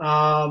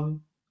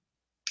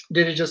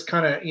did it just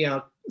kind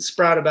of,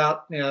 sprout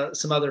about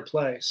some other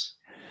place?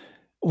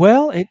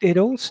 Well, it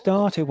all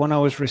started when I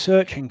was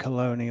researching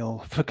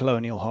colonial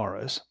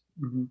horrors,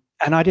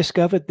 and I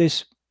discovered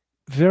this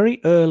very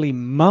early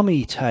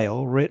mummy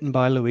tale written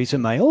by Louisa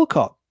May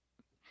Alcott.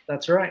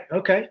 That's right.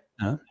 Okay.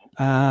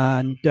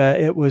 And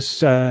it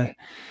was, I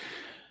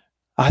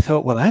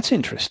thought, well, that's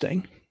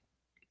interesting.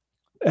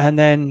 And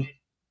then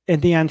in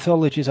the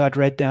anthologies I'd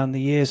read down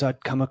the years,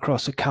 I'd come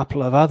across a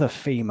couple of other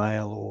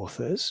female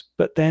authors,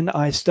 but then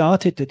I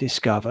started to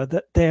discover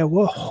that there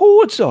were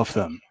hordes of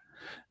them.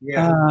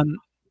 Yeah.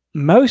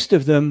 Most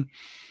of them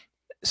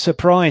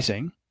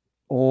surprising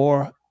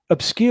or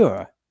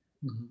obscure.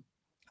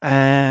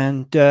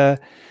 And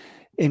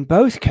in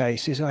both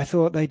cases, I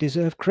thought they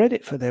deserved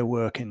credit for their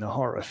work in the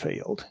horror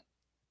field.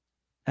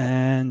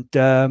 And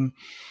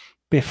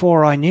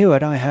before I knew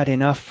it, I had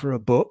enough for a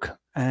book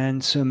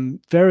and some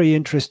very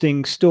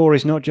interesting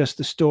stories, not just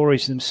the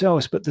stories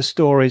themselves, but the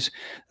stories,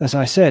 as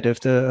I said, of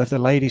the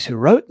ladies who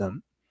wrote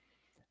them.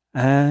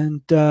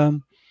 And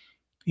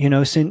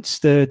since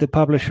the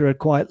publisher had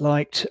quite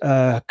liked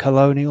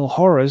colonial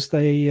horrors,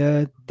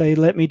 they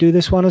let me do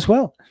this one as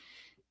well.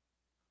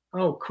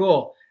 Oh,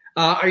 cool.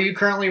 Are you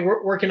currently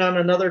working on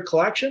another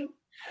collection?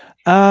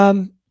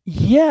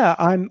 Yeah,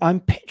 I'm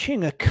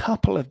pitching a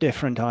couple of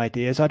different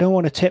ideas. I don't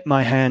want to tip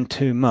my hand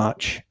too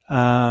much,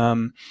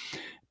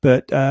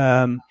 but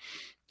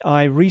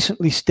I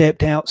recently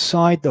stepped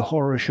outside the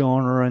horror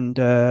genre and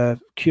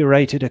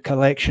curated a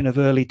collection of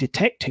early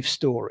detective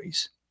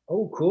stories.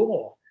 Oh,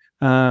 cool.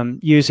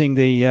 Using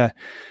the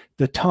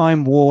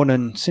time-worn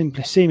and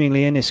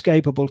seemingly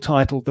inescapable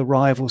title, The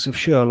Rivals of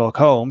Sherlock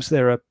Holmes.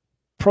 There are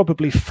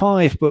probably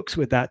 5 books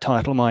with that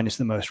title. Mine is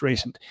the most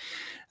recent.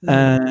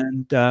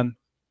 And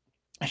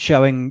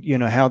showing,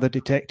 how the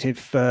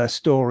detective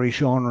story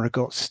genre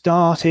got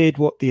started,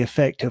 what the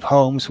effect of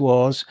Holmes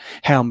was,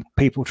 how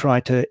people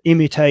tried to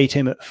imitate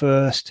him at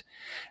first.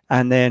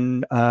 And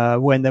then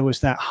when there was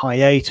that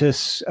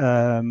hiatus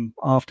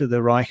after the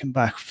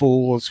Reichenbach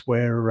Falls,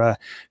 where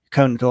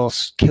Conan Doyle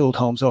killed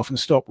Holmes off and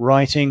stopped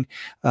writing,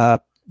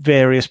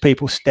 various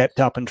people stepped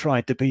up and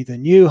tried to be the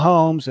new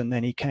Holmes, and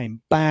then he came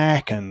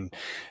back, and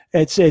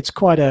it's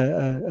quite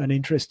an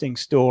interesting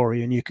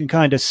story, and you can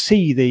kind of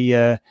see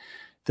the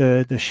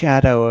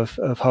shadow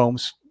of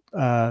Holmes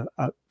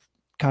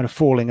kind of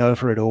falling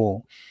over it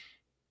all.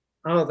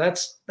 Oh,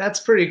 that's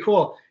pretty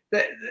cool.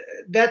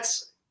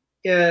 That's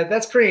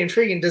pretty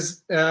intriguing.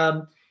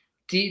 Do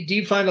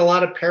you find a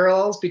lot of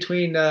parallels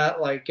between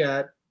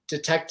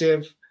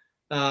detective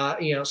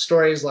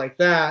stories like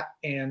that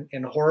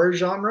and horror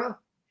genre?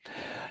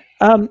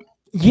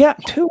 Yeah,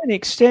 to an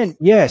extent,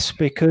 yes,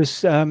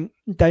 because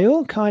they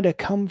all kind of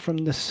come from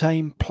the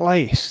same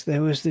place.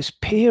 There was this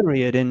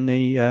period in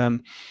the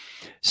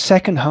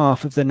second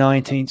half of the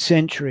 19th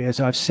century, as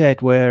I've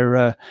said,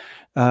 where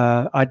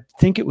I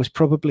think it was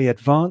probably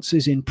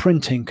advances in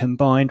printing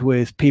combined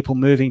with people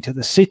moving to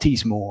the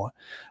cities more.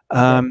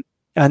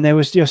 And there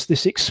was just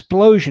this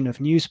explosion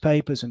of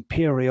newspapers and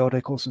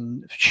periodicals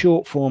and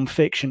short form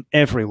fiction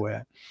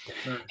everywhere.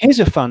 Here's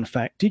a fun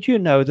fact. Did you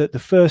know that the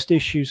first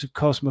issues of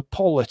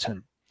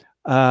Cosmopolitan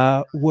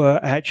were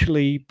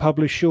actually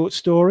published short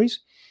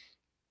stories?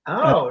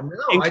 Oh,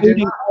 no, I did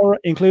not.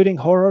 Including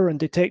horror and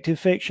detective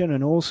fiction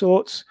and all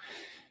sorts.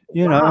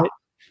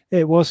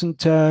 It wasn't,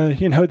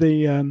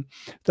 the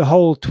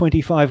whole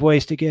 25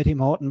 Ways to Get Him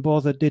Hot and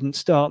Bothered didn't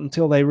start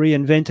until they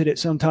reinvented it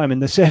sometime in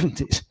the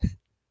 70s.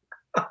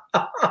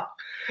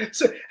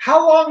 So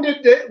how long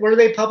were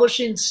they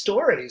publishing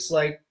stories?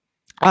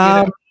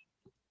 At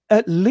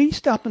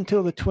least up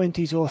until the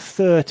 20s or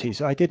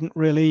 30s. I didn't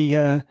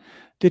really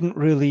didn't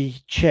really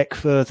check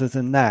further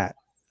than that.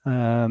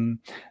 And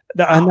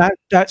Wow.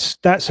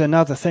 that's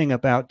another thing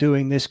about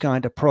doing this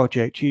kind of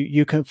project.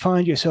 You can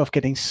find yourself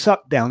getting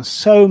sucked down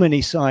so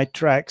many side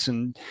tracks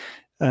and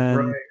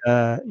Right.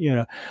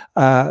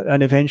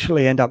 and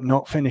eventually end up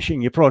not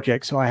finishing your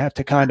project. So I have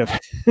to kind of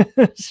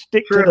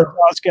stick to the True.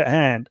 task at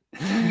hand.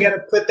 You got to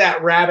put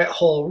that rabbit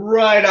hole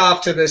right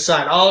off to the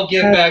side. I'll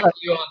get back to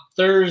you on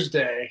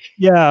Thursday.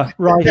 Yeah,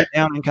 write it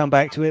down and come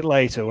back to it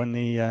later when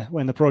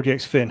the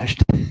project's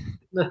finished.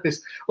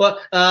 Nice. Well,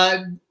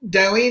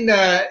 Darlene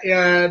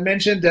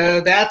mentioned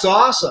that's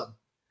awesome.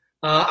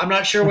 I'm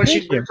not sure what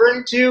she's Thank you.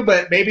 referring to,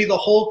 but maybe the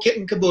whole kit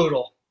and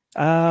caboodle.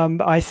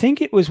 I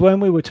think it was when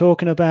we were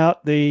talking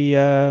about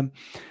the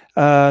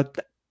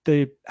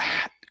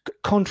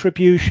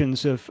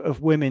contributions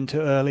of women to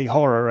early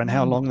horror and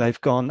how long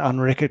they've gone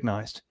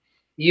unrecognized.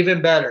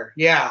 Even better.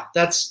 Yeah,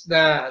 that's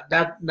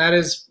that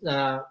is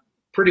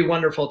pretty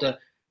wonderful to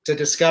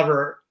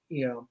discover.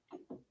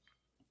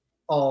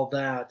 All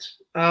that.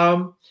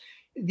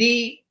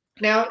 The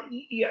now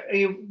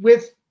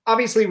with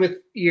obviously with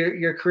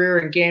your career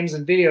in games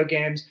and video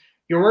games,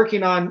 you're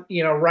working on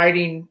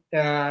writing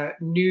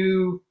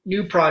new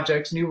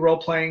projects, new role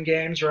playing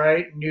games,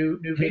 right?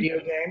 New video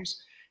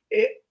games.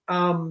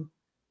 Can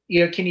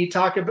you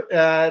talk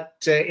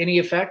about to any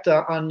effect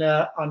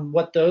on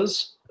what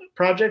those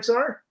projects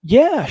are?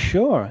 Yeah,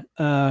 sure.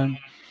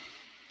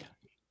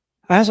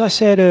 As I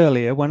said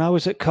earlier, when I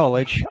was at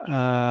college,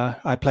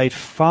 I played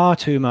far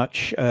too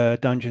much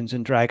Dungeons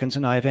and Dragons,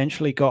 and I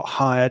eventually got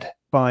hired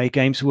by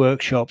Games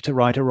Workshop to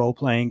write a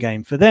role-playing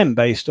game for them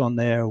based on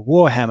their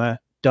Warhammer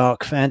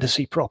dark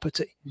fantasy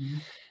property. Mm-hmm.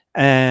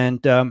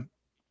 And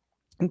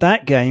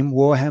that game,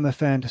 Warhammer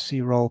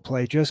Fantasy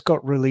Roleplay, just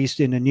got released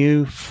in a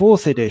new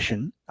 4th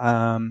edition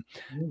a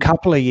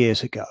couple of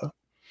years ago.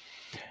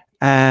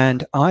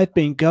 And I've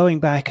been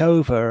going back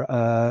over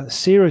a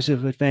series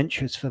of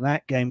adventures for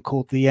that game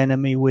called The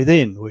Enemy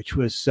Within, which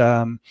was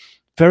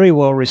very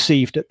well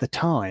received at the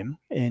time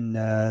in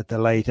the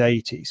late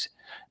 80s.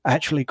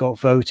 Actually got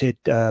voted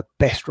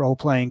best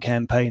role-playing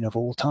campaign of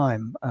all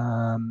time.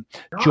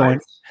 Nice.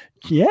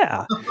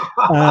 Yeah.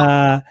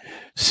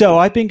 So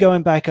I've been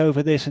going back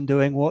over this and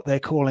doing what they're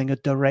calling a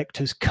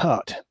director's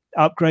cut,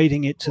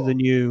 upgrading it to the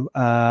new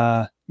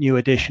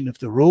edition of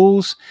the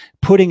rules,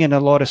 putting in a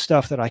lot of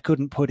stuff that I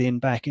couldn't put in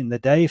back in the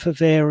day for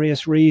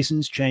various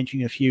reasons,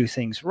 changing a few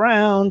things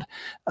around,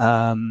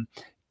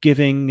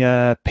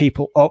 giving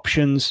people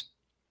options,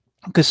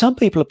 because some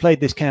people have played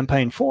this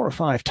campaign 4 or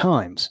 5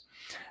 times.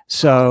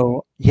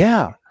 So,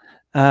 yeah.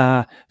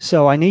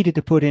 So I needed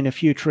to put in a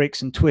few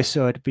tricks and twists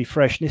so it'd be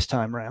fresh this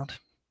time around.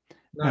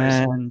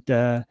 Nice.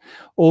 And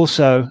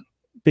also,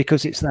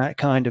 because it's that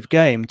kind of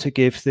game, to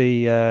give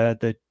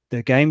the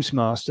games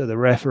master, the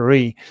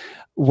referee,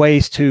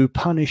 ways to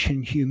punish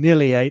and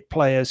humiliate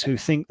players who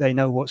think they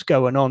know what's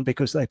going on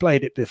because they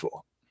played it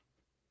before.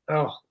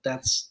 Oh,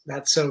 that's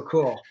so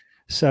cool.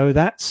 So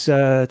that's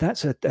a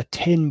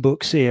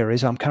 10-book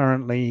series. I'm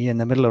currently in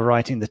the middle of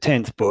writing the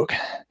 10th book,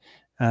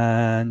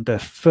 and the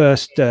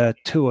first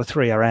 2 or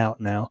 3 are out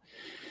now.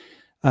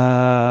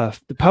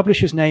 The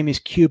publisher's name is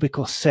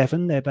Cubicle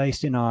 7. They're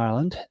based in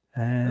Ireland,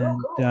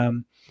 and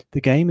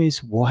the game is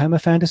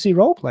Warhammer Fantasy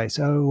Roleplay.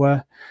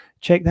 So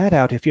check that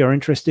out if you're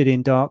interested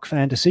in dark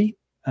fantasy,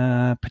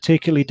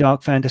 particularly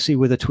dark fantasy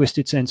with a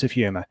twisted sense of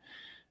humor.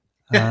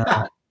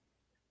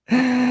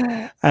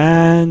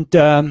 And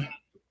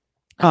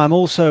I'm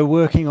also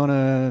working on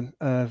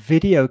a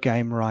video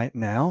game right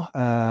now.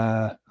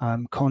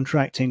 I'm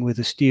contracting with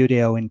a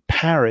studio in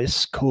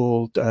Paris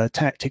called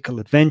Tactical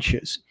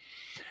Adventures.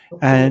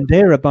 And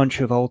they're a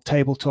bunch of old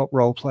tabletop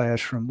role players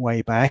from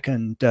way back,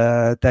 and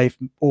they've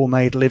all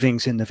made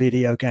livings in the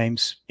video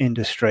games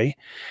industry.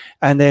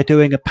 And they're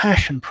doing a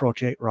passion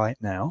project right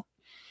now,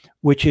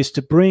 which is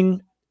to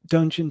bring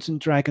Dungeons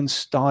and Dragons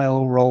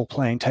style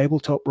role-playing,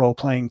 tabletop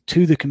role-playing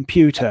to the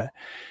computer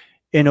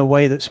in a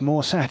way that's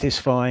more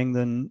satisfying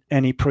than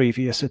any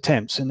previous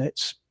attempts. And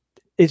it's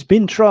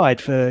been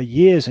tried for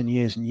years and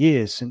years and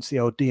years, since the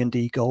old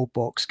D&D Gold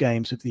Box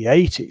games of the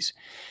 80s.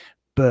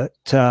 But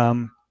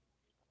the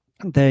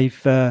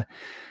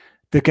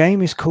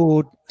game is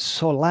called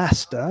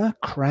Solasta,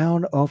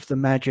 Crown of the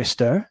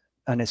Magister,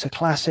 and it's a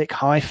classic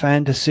high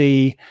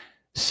fantasy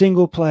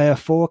single player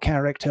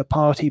 4-character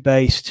party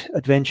based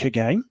adventure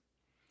game.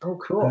 Oh,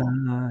 cool.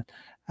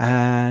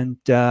 And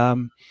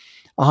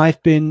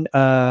I've been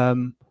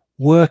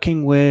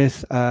working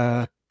with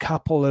a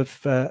couple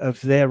of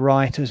their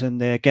writers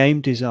and their game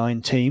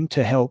design team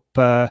to help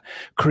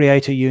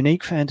create a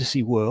unique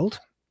fantasy world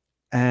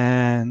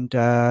and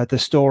the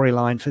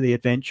storyline for the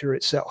adventure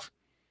itself.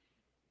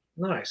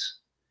 Nice.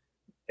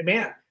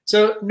 Man,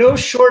 so no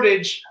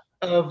shortage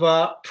of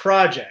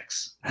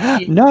projects.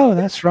 No,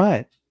 that's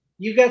right.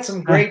 You've got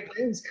some great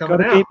things coming out.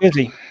 Got to keep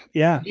busy.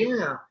 Yeah.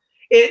 Yeah.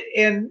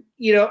 And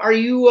are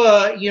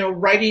you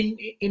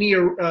writing any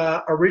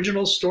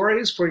original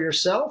stories for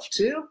yourself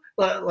too,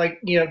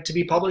 like to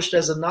be published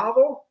as a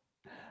novel?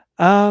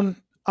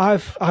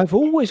 I've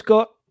always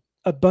got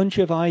a bunch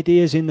of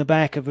ideas in the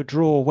back of a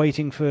drawer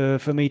waiting for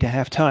me to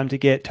have time to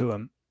get to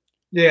them.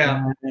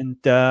 Yeah.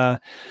 And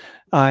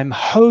I'm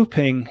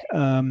hoping,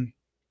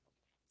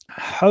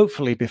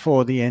 hopefully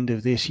before the end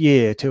of this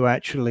year, to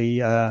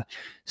actually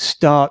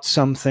start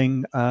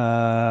something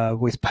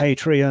with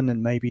Patreon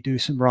and maybe do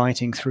some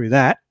writing through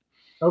that.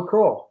 Oh,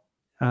 cool.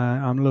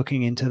 I'm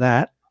looking into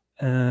that.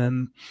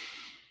 And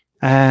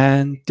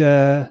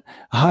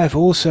I've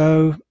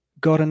also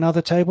got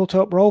another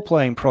tabletop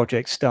role-playing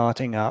project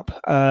starting up,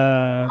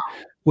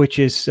 which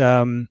is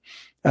a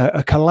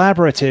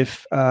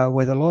collaborative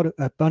with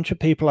a bunch of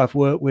people I've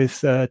worked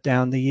with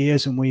down the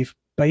years, and we've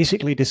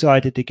basically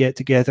decided to get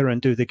together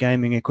and do the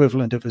gaming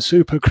equivalent of a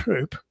super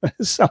group,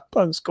 as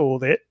someone's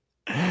called it.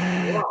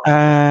 Wow.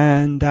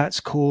 And that's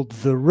called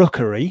The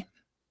Rookery.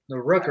 The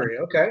Rookery,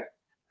 okay.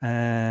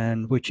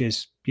 And which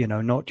is,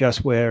 not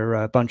just where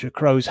a bunch of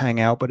crows hang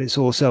out, but it's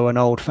also an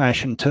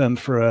old-fashioned term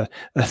for a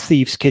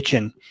thief's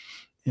kitchen.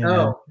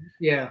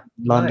 Yeah,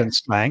 London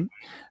nice. slang.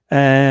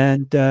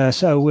 And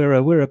so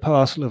we're a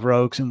parcel of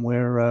rogues, and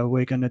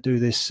we're going to do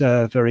this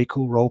very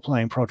cool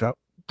role-playing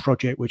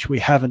project, which we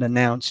haven't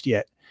announced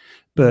yet,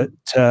 but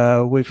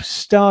we've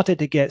started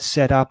to get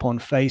set up on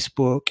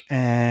Facebook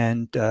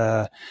and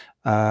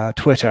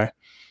Twitter,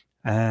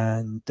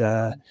 and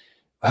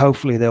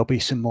hopefully there'll be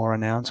some more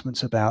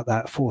announcements about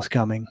that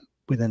forthcoming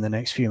within the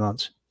next few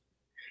months.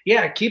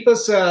 Yeah, keep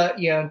us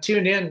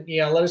tuned in.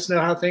 Let us know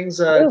how things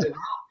developed.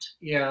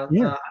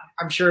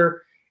 I'm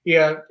sure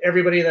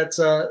everybody that's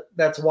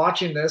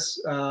watching this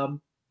will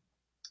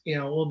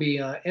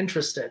be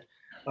interested.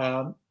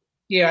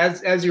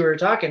 As you were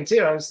talking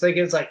too, I was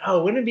thinking it's like,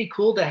 oh, wouldn't it be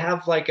cool to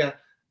have like an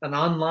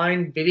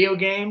online video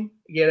game,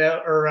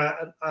 or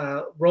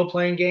a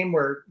role-playing game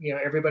where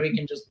everybody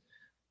can just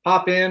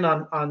pop in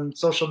on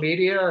social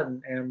media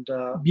and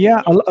a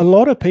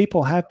lot of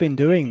people have been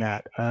doing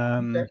that.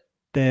 Okay.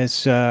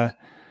 There's I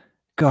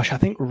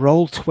think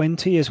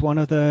Roll20 is one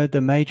of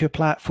the major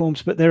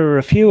platforms, but there are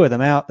a few of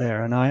them out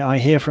there, and I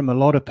hear from a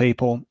lot of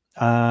people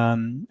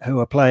who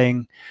are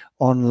playing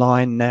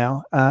online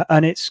now,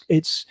 and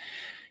it's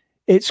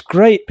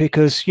great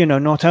because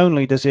not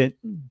only does it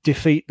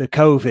defeat the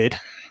COVID,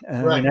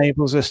 Right.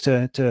 enables us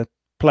to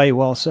play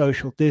while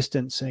social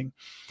distancing,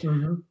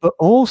 but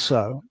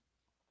also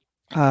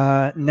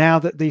now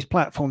that these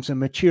platforms are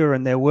mature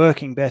and they're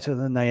working better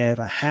than they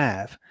ever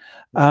have,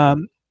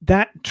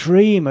 that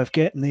dream of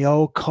getting the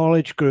old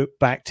college group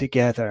back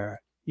together,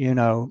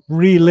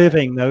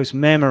 reliving those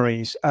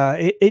memories,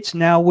 it's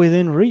now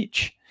within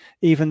reach,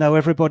 even though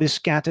everybody's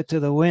scattered to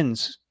the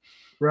winds.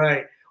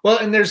 Right. Well,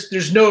 and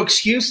there's no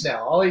excuse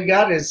now. All you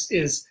got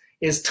is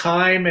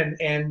time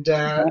and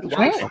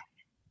Wi-Fi.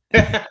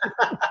 Right.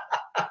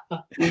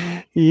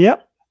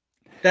 Yep.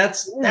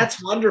 That's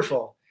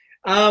wonderful.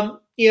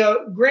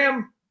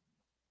 Graeme,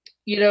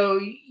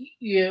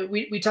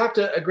 we talked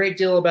a great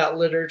deal about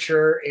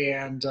literature,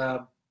 and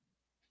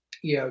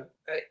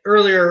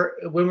earlier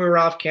when we were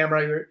off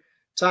camera, you were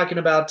talking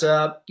about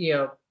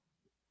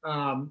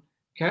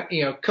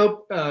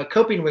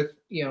coping with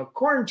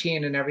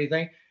quarantine and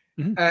everything.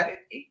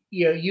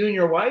 You and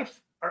your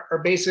wife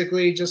are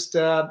basically just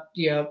at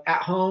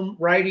home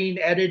writing,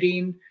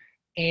 editing,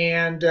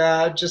 and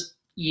just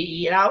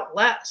eat out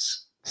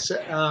less.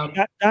 So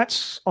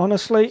that's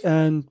honestly,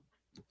 and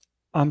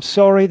I'm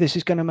sorry this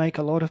is going to make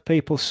a lot of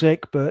people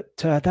sick, but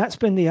that's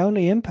been the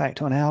only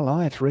impact on our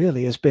life,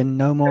 really, has been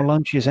no more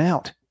lunches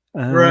out.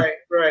 Right.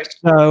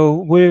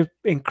 So we're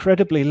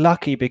incredibly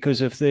lucky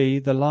because of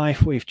the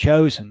life we've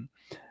chosen.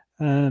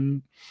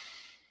 And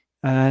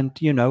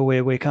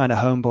we're kind of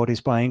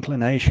homebodies by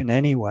inclination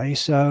anyway.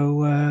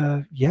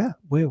 So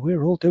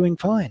we're all doing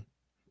fine.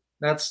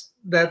 That's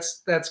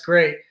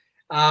great.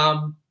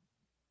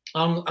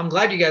 I'm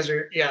glad you guys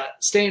are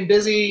staying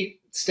busy,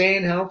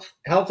 staying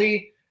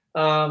healthy.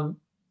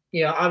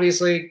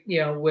 Obviously,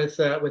 with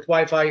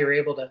Wi-Fi, you're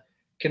able to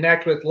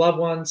connect with loved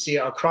ones,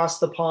 across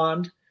the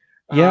pond.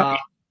 Yeah,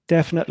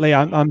 definitely.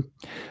 I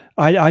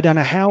don't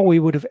know how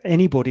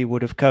anybody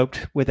would have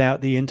coped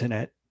without the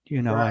internet.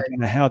 Right. I don't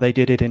know how they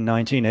did it in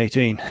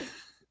 1918.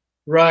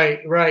 Right.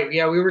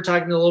 Yeah, we were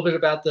talking a little bit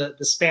about the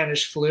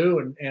Spanish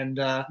flu, and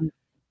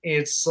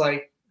it's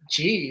like,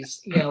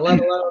 geez, let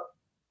alone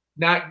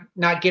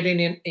not getting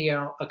in,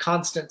 a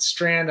constant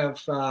strand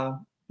of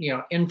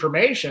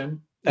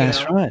information.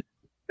 That's right.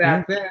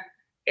 Back then,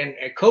 and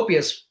a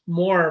copious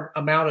more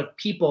amount of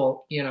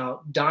people,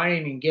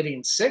 dying and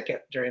getting sick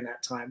during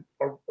that time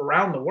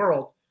around the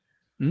world.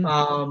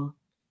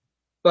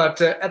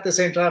 But at the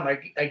same time,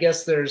 I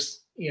guess there's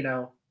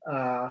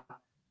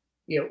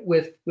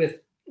with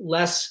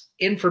less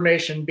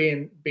information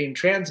being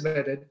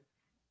transmitted,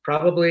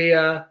 probably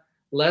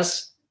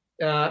less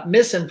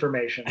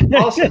misinformation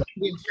also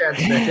being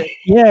transmitted.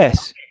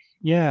 Yes,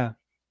 yeah,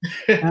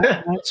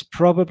 that's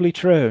probably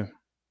true.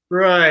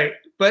 Right,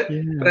 but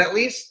at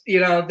least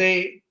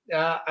they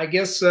I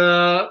guess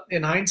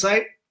in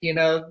hindsight,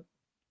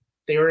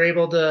 they were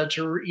able to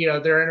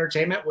their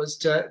entertainment was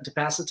to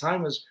pass the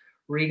time was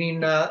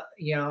reading a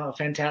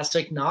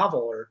fantastic novel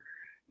or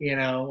You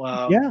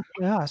know,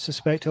 yeah, I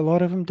suspect a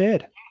lot of them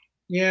did.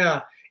 yeah,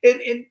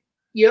 and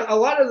yeah, a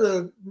lot of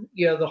the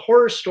the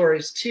horror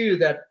stories too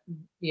that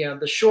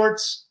the short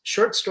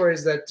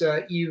stories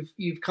that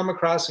you've come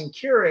across and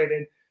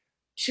curated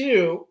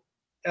too.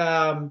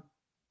 Um,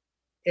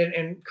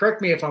 and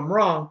correct me if I'm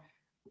wrong.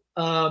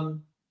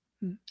 Um,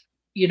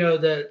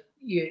 the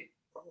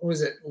what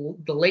was it,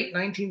 the late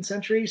 19th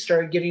century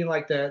started getting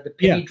like the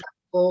Yeah, penny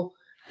dreadful.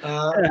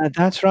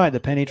 that's right. The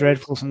Penny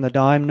Dreadfuls and the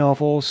dime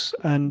novels,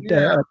 and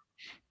Yeah,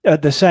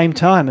 at the same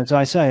time, as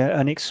I say,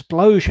 an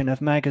explosion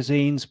of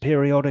magazines,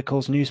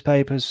 periodicals,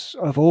 newspapers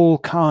of all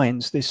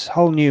kinds. This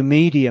whole new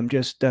medium,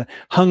 just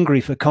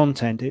hungry for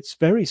content. It's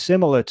very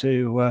similar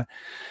to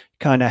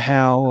kind of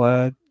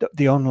how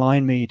the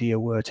online media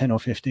were 10 or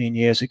 15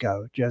 years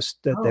ago.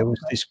 Just that there was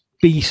this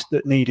beast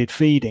that needed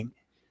feeding.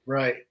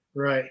 right,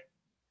 right.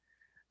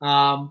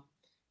 Um,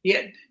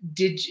 yeah,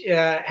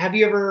 have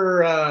you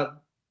ever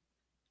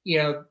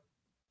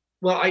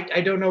well, I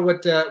don't know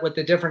what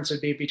the difference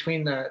would be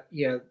between the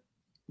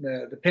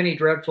penny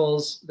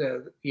dreadfuls,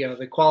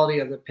 the quality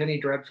of the penny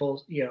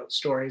dreadful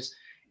stories,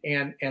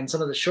 and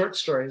some of the short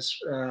stories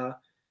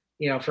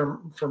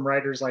from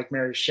writers like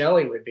Mary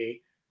Shelley would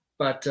be.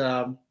 But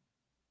have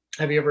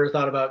you ever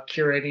thought about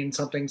curating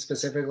something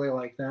specifically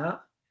like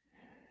that?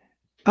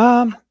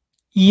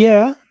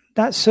 Yeah,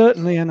 that's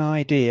certainly an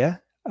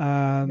idea.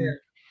 Yeah.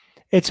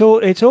 It's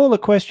all a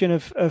question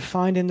of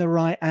finding the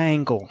right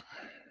angle.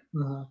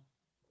 Uh-huh.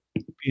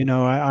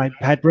 I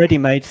had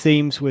ready-made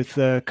themes with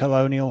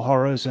colonial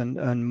horrors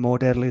and More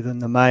Deadly Than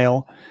the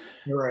Male,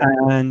 Right.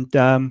 and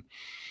the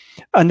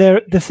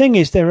thing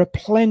is, there are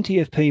plenty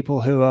of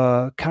people who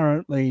are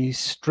currently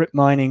strip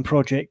mining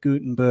Project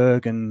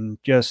Gutenberg and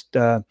just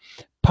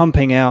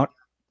pumping out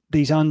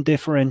these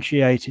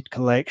undifferentiated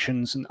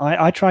collections. And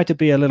I try to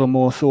be a little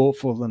more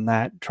thoughtful than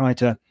that. Try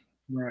to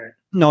Right.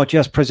 not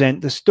just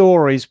present the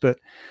stories, but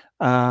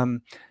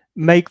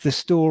make the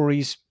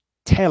stories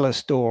tell a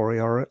story,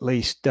 or at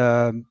least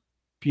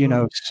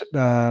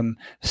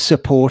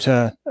support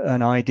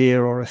an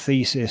idea or a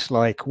thesis,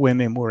 like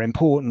women were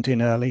important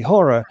in early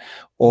horror,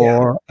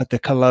 or the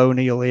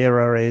colonial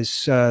era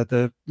is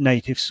the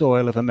native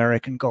soil of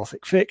American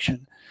Gothic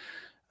fiction,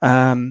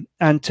 and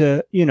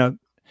to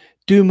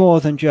do more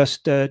than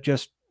just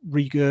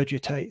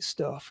regurgitate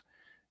stuff.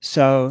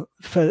 So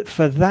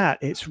for that,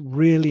 it's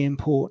really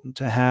important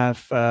to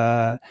have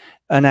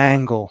an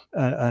angle,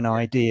 an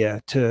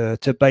idea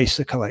to base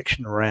the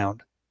collection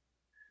around.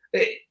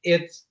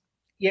 It's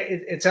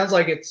it sounds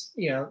like it's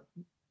curating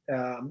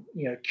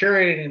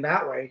in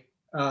that way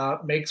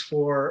makes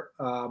for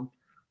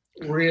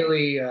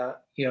really the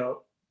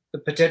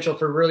potential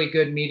for really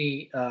good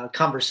meaty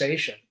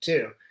conversation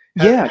too.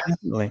 Yeah,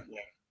 definitely.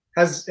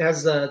 Has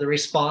the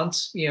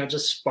response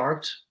just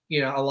sparked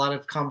a lot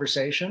of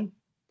conversation?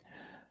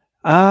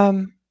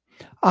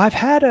 I've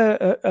had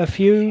a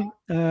few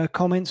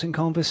comments and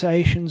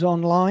conversations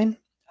online,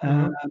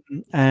 and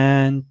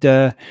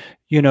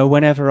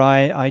whenever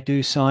I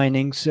do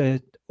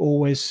signings,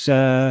 always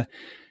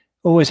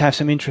have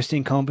some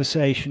interesting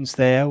conversations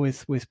there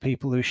with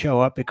people who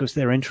show up because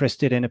they're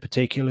interested in a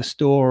particular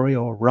story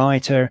or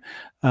writer.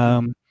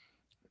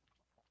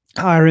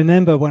 I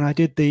remember when I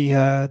did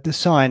the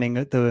signing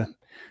at the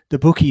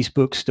Bookies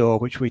bookstore,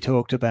 which we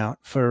talked about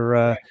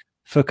for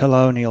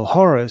colonial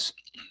horrors.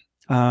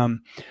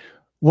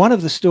 One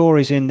of the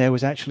stories in there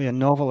was actually a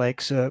novel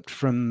excerpt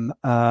from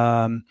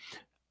a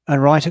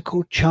writer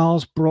called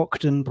Charles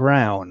Brockden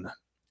Brown,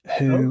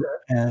 who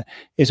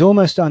is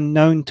almost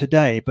unknown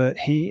today, but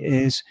he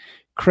is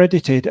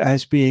credited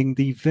as being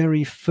the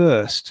very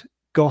first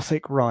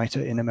Gothic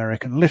writer in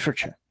American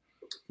literature.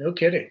 No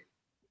kidding.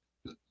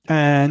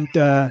 And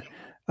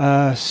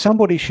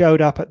somebody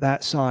showed up at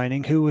that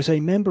signing who was a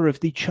member of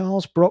the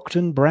Charles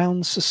Brockden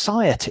Brown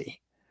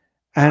Society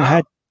and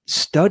had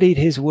studied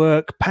his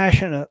work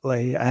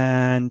passionately.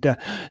 And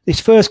his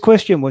first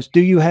question was,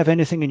 do you have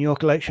anything in your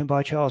collection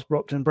by Charles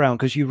Brockden Brown?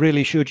 Because you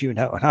really should, And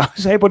I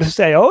was able to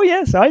say, oh,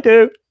 yes, I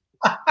do.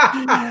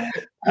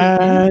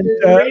 And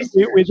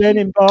we then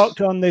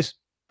embarked on this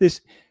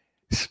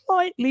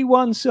slightly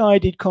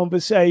one-sided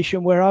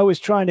conversation where I was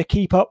trying to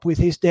keep up with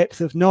his depth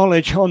of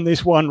knowledge on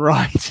this one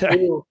writer.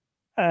 Ooh.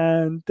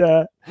 And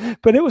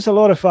but it was a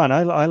lot of fun.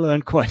 I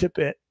learned quite a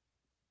bit.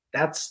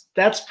 That's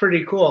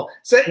pretty cool.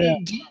 So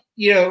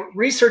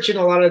researching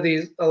a lot of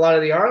the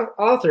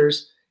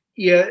authors,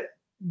 do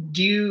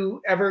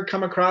you ever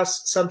come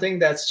across something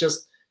that's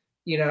just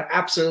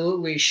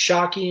absolutely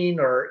shocking,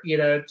 or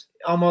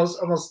almost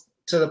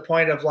to the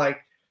point of like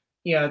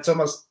it's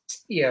almost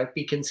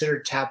be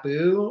considered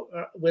taboo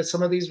with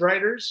some of these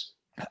writers?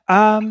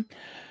 Not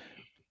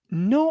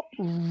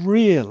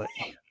really.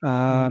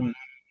 And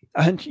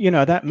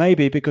that may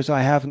be because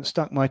I haven't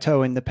stuck my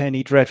toe in the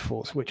Penny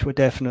Dreadfuls, which were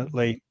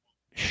definitely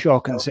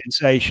shock and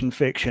sensation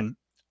fiction.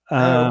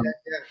 But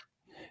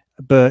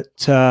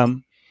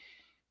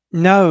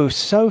no,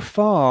 so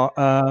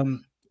far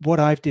what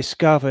I've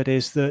discovered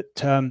is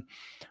that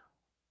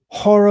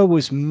horror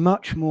was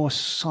much more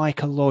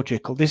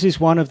psychological. This is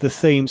one of the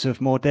themes of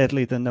More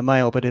Deadly Than the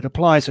Male, but it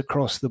applies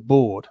across the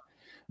board.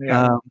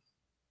 Yeah.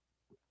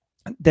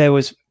 There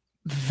was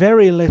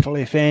very little,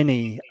 if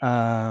any,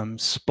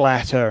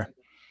 splatter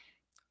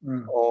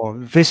or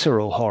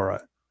visceral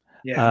horror.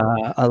 Yeah.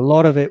 A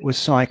lot of it was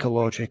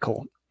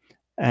psychological,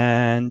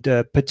 and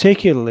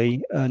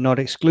particularly, not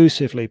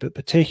exclusively, but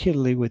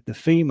particularly with the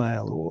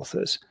female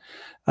authors.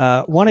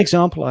 One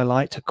example I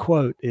like to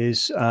quote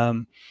is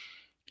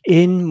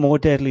in More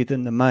Deadly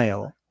Than the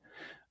Male,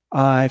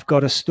 I've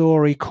got a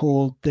story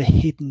called The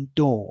Hidden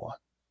Door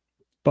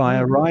by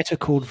a writer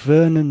called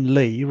Vernon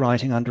Lee,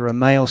 writing under a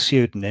male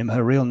pseudonym.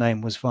 Her real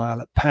name was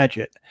Violet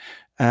Paget,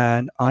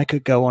 and I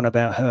could go on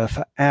about her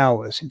for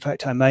hours. In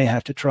fact, I may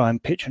have to try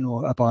and pitch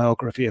a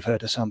biography of her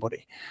to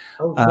somebody.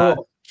 Oh,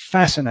 cool.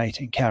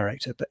 Fascinating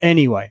character. But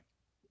anyway,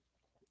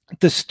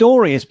 the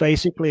story is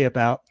basically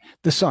about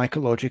the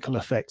psychological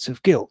effects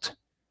of guilt.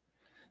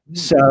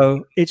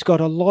 So it's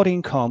got a lot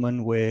in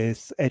common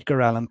with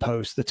Edgar Allan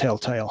Poe's The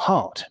Telltale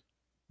Heart.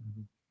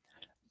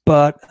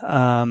 But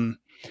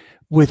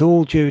with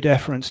all due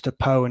deference to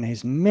Poe and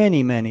his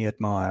many, many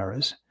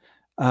admirers,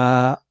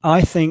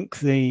 I think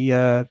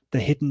the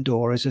Hidden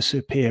Door is a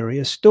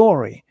superior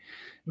story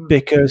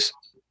because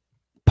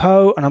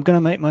Poe, and I'm going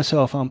to make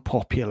myself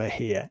unpopular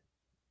here,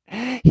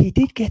 he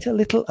did get a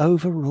little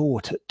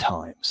overwrought at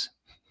times.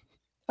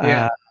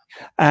 Yeah.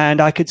 And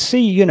I could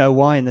see,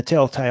 why in The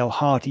Telltale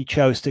Heart he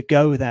chose to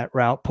go that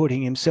route,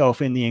 putting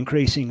himself in the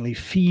increasingly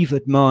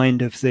fevered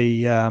mind of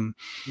the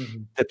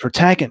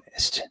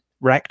protagonist,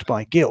 racked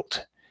by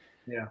guilt.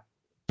 Yeah.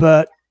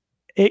 But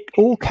it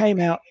all came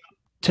out,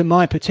 to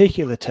my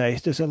particular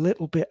taste, as a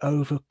little bit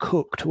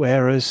overcooked,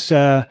 whereas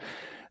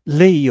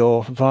Lee,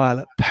 or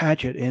Violet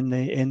Paget in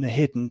the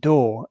Hidden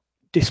Door,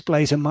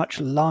 displays a much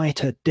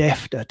lighter,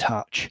 defter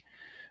touch,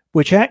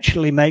 which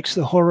actually makes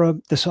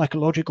the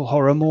psychological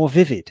horror more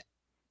vivid.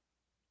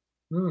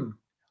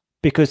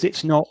 Because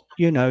it's not,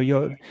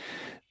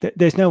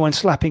 there's no one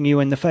slapping you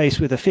in the face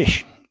with a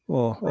fish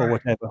or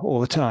whatever all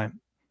the time.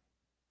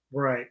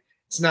 Right.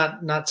 It's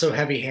not so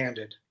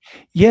heavy-handed.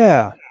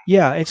 Yeah.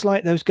 It's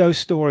like those ghost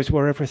stories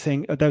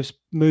those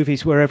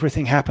movies where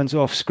everything happens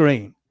off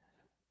screen,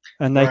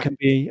 and they can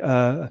be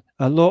a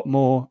lot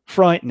more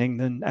frightening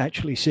than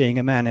actually seeing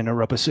a man in a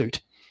rubber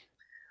suit.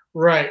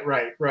 Right.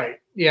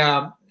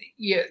 Yeah.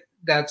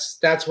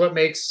 That's what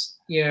makes,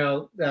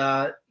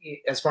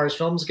 as far as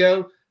films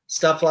go,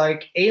 stuff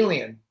like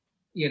Alien,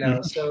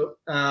 so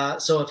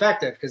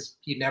effective, because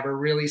you never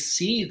really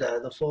see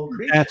the full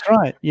creature. That's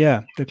right.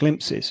 Yeah, the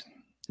glimpses.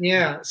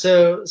 Yeah.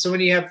 So when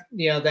you have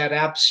that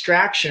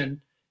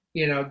abstraction,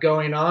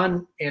 going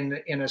on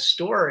in a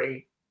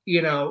story,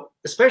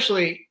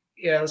 especially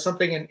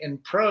something in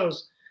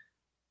prose,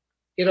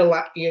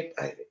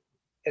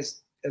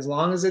 as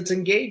long as it's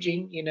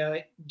engaging,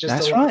 it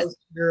just allows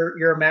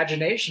your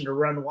imagination to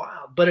run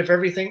wild. But if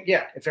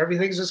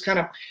everything's just kind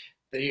of,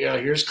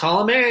 here's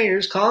column A,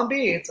 here's column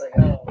B, it's like,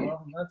 oh,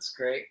 well, that's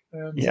great.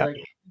 It's like,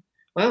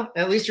 well,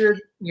 at least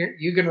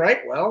you can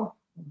write well,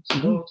 I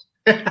suppose.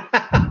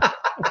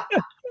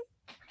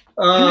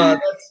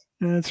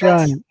 That's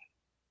right.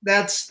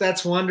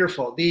 That's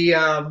wonderful.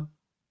 The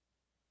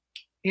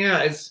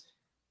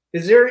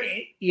is there?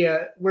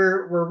 Yeah,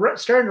 we're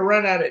starting to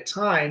run out of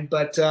time,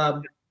 but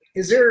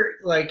is there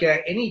like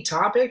any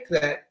topic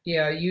that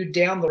you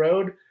down the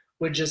road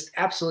would just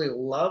absolutely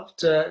love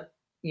to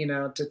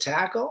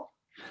tackle?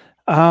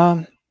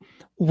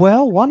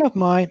 Well, one of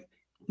my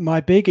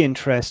big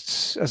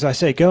interests, as I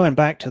say, going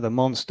back to the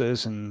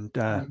monsters and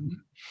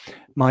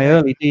my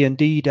early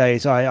D&D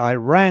days, I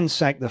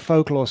ransacked the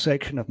folklore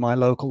section of my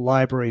local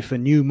library for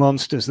new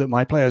monsters that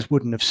my players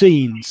wouldn't have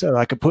seen, so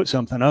I could put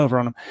something over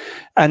on them.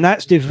 And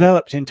that's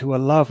developed into a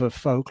love of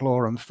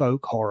folklore and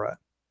folk horror.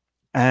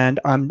 And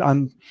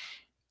I'm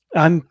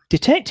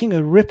detecting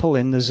a ripple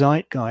in the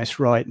zeitgeist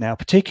right now,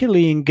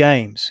 particularly in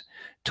games,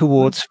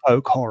 towards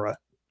folk horror.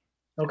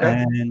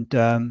 Okay.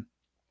 And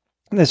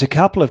there's a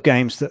couple of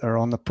games that are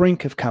on the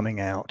brink of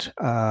coming out.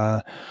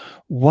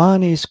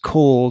 One is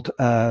called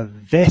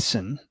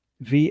Vaesen,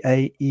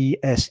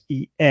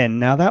 Vaesen.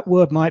 Now, that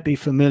word might be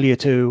familiar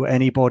to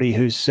anybody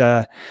who's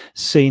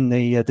seen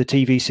the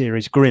TV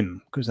series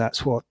Grimm, because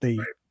that's what the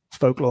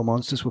folklore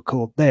monsters were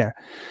called there.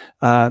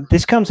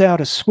 This comes out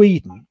of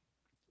Sweden,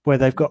 where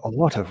they've got a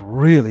lot of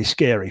really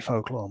scary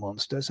folklore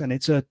monsters, and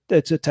it's a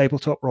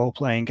tabletop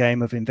role-playing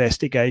game of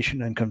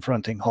investigation and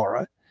confronting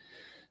horror.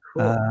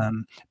 Cool.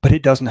 But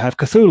it doesn't have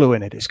Cthulhu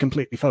in it. It's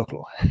completely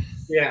folklore.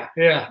 Yeah.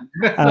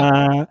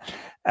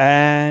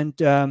 And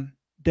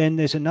then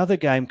there's another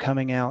game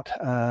coming out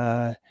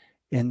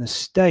in the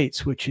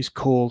States, which is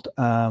called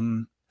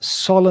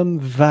Solemn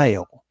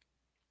Veil.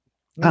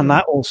 And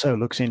that also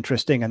looks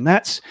interesting. And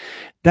that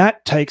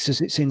takes as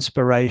its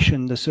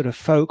inspiration the sort of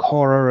folk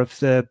horror of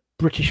the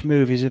British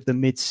movies of the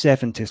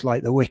mid-70s,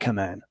 like The Wicker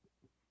Man.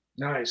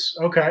 Nice.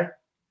 Okay.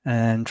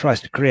 And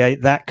tries to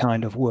create that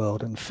kind of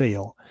world and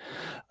feel.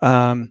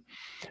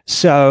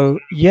 So,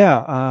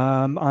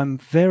 I'm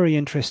very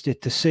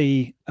interested to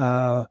see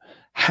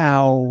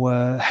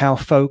how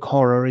folk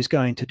horror is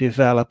going to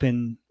develop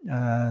in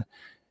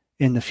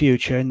the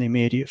future, in the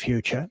immediate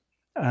future.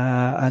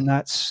 And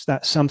that's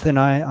something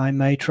I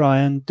may try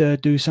and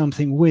do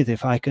something with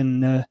if I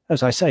can,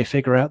 as I say,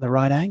 figure out the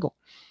right angle.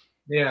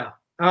 Yeah.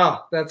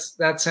 Oh,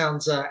 that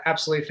sounds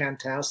absolutely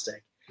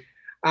fantastic.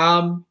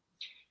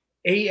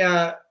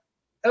 It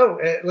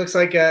looks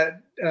like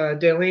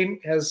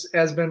Daleen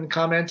has been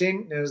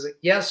commenting. Is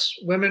yes,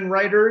 women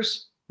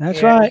writers.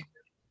 That's right.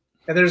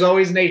 And there's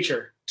always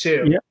nature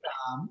too.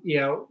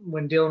 Yep.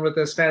 When dealing with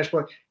the Spanish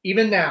boy,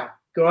 even now,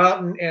 go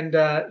out and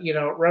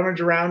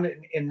rummage around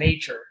in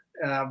nature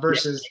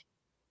versus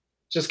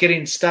just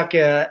getting stuck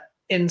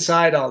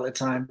inside all the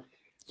time.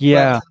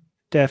 Yeah.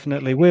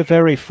 Definitely. We're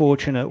very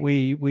fortunate.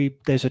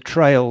 There's a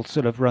trail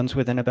sort of runs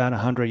within about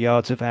 100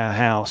 yards of our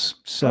house.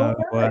 So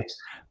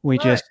we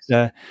just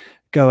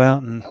go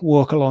out and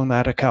walk along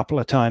that a couple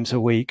of times a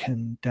week.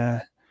 And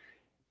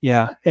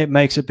it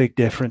makes a big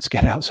difference.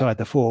 Get outside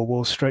the four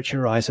walls, stretch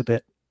your eyes a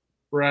bit.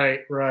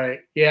 Right.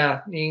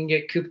 Yeah, you can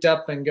get cooped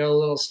up and go a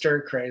little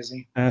stir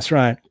crazy. That's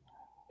right.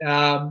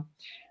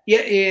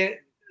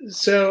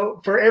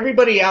 So for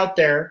everybody out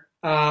there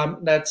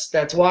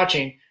that's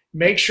watching,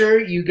 make sure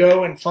you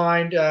go and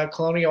find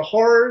Colonial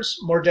Horrors,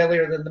 More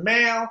Deadlier Than the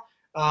Mail,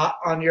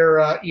 on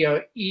your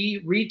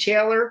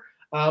e-retailer,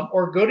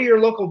 or go to your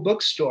local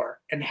bookstore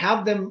and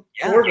have them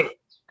order.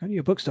 Go to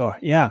your bookstore,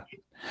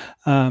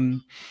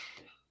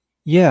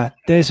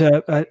 there's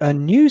a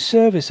new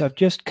service I've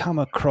just come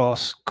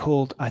across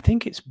called, I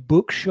think it's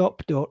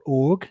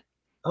bookshop.org.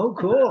 Oh,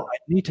 cool. I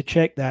need to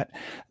check that.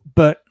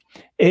 But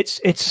it's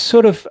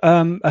sort of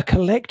a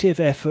collective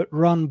effort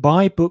run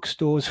by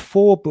bookstores,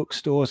 for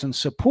bookstores, and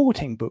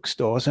supporting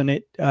bookstores.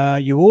 And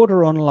you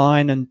order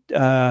online and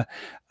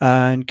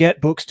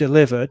get books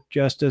delivered,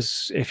 just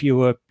as if you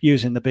were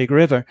using the Big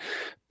River.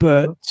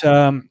 But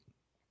the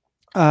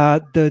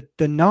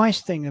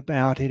nice thing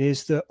about it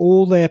is that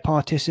all their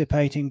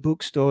participating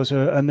bookstores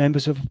are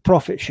members of a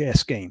profit share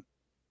scheme.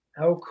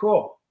 Oh,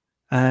 cool.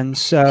 And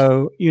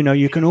so,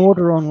 you can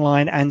order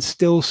online and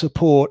still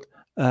support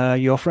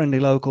your friendly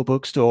local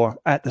bookstore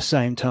at the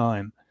same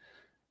time,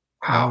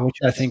 which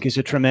I think is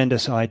a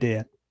tremendous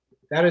idea.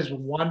 That is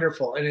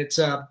wonderful. And it's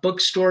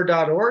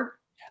bookstore.org?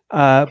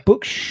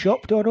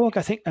 Bookshop.org,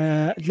 I think.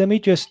 Let me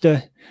just do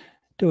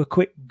a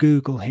quick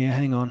Google here.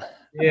 Hang on.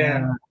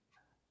 Yeah.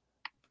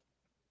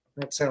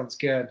 That sounds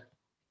good.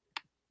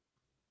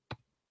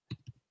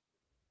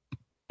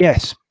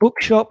 Yes,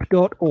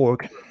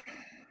 bookshop.org.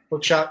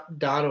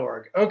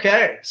 Bookshop.org.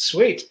 Okay,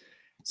 sweet.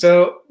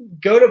 So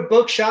go to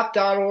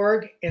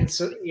bookshop.org and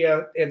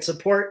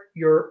support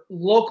your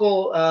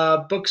local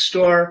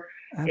bookstore.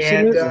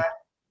 Absolutely.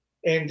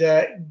 and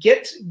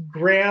get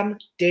Graeme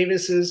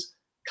Davis's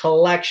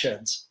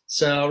collections.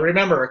 So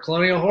remember,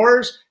 Colonial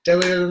Horrors,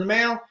 Deadlier Than the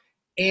Mail,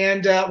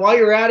 and while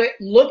you're at it,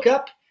 look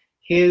up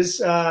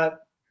his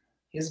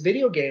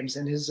video games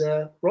and his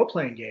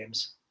role-playing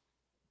games.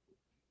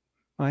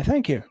 I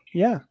thank you.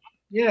 Yeah.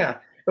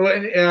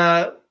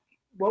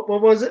 What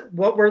was it?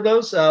 What were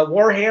those?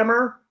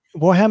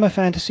 Warhammer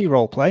Fantasy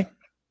Roleplay,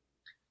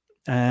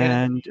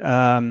 and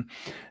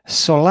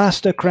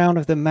Solasta Crown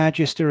of the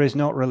Magister is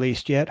not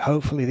released yet.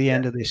 Hopefully, the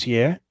end of this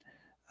year.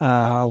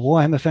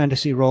 Warhammer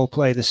Fantasy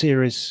Roleplay, the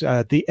series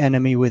The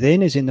Enemy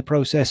Within, is in the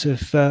process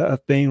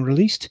of being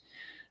released.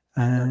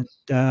 And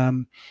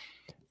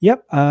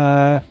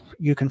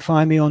you can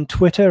find me on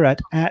Twitter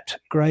at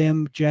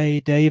Graeme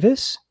J.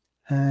 Davis,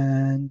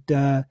 and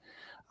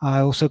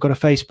I also got a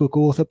Facebook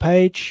author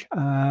page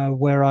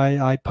where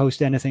I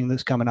post anything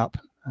that's coming up.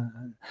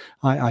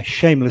 I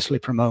shamelessly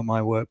promote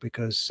my work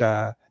because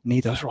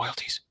need those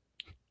royalties.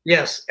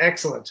 Yes,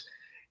 excellent.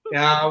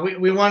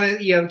 We want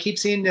to keep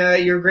seeing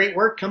your great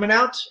work coming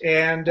out,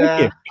 and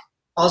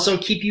also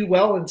keep you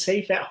well and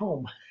safe at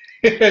home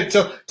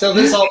till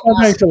this all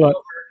passes over.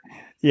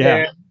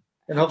 Yeah.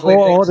 And hopefully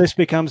all this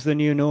becomes the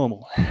new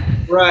normal.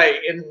 Right.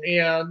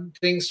 And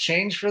things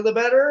change for the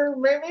better,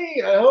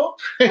 maybe, I hope.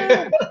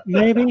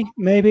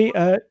 maybe.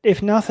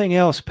 If nothing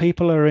else,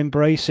 people are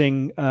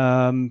embracing,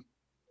 a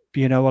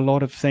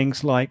lot of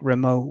things like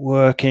remote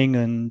working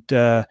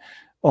and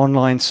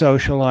online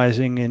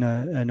socializing in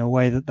a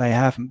way that they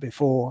haven't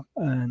before.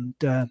 And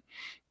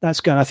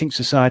I think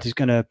society is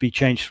going to be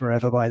changed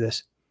forever by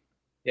this.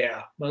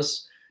 Yeah,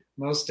 most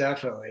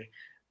definitely.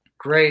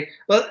 Great.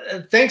 Well,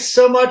 thanks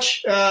so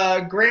much,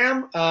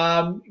 Graeme.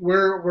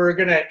 We're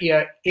gonna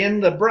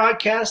end the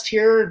broadcast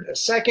here in a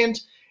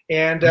second,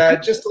 and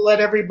just to let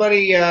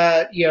everybody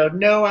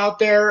know out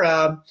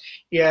there,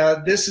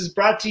 this is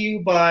brought to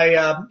you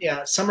by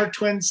Summer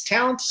Twins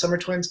Talent, Summer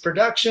Twins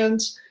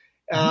Productions,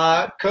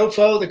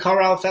 COFOH, the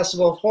Colorado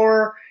Festival of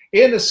Horror,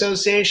 in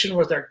association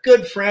with our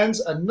good friends,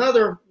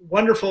 another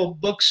wonderful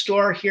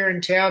bookstore here in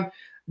town,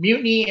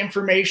 Mutiny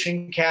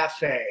Information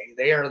Cafe.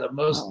 They are the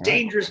most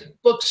dangerous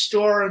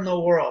bookstore in the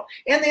world,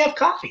 and they have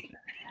coffee.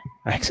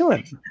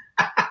 Excellent.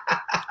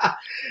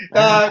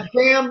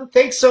 Graeme,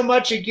 thanks so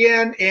much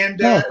again, and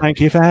thank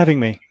you for having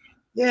me.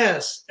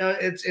 Yes,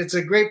 it's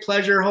a great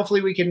pleasure.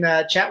 Hopefully, we can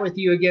chat with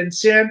you again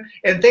soon.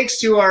 And thanks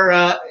to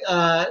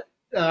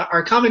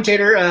our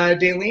commentator,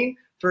 Daleen,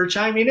 for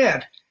chiming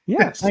in.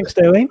 Yeah, thanks,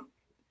 Daleen.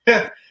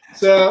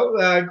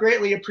 So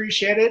greatly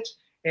appreciate it.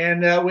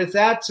 And with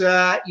that,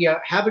 yeah,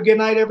 have a good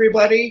night,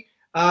 everybody.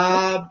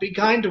 Be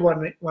kind to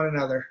one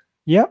another.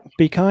 Yep,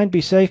 be kind, be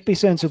safe, be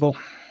sensible.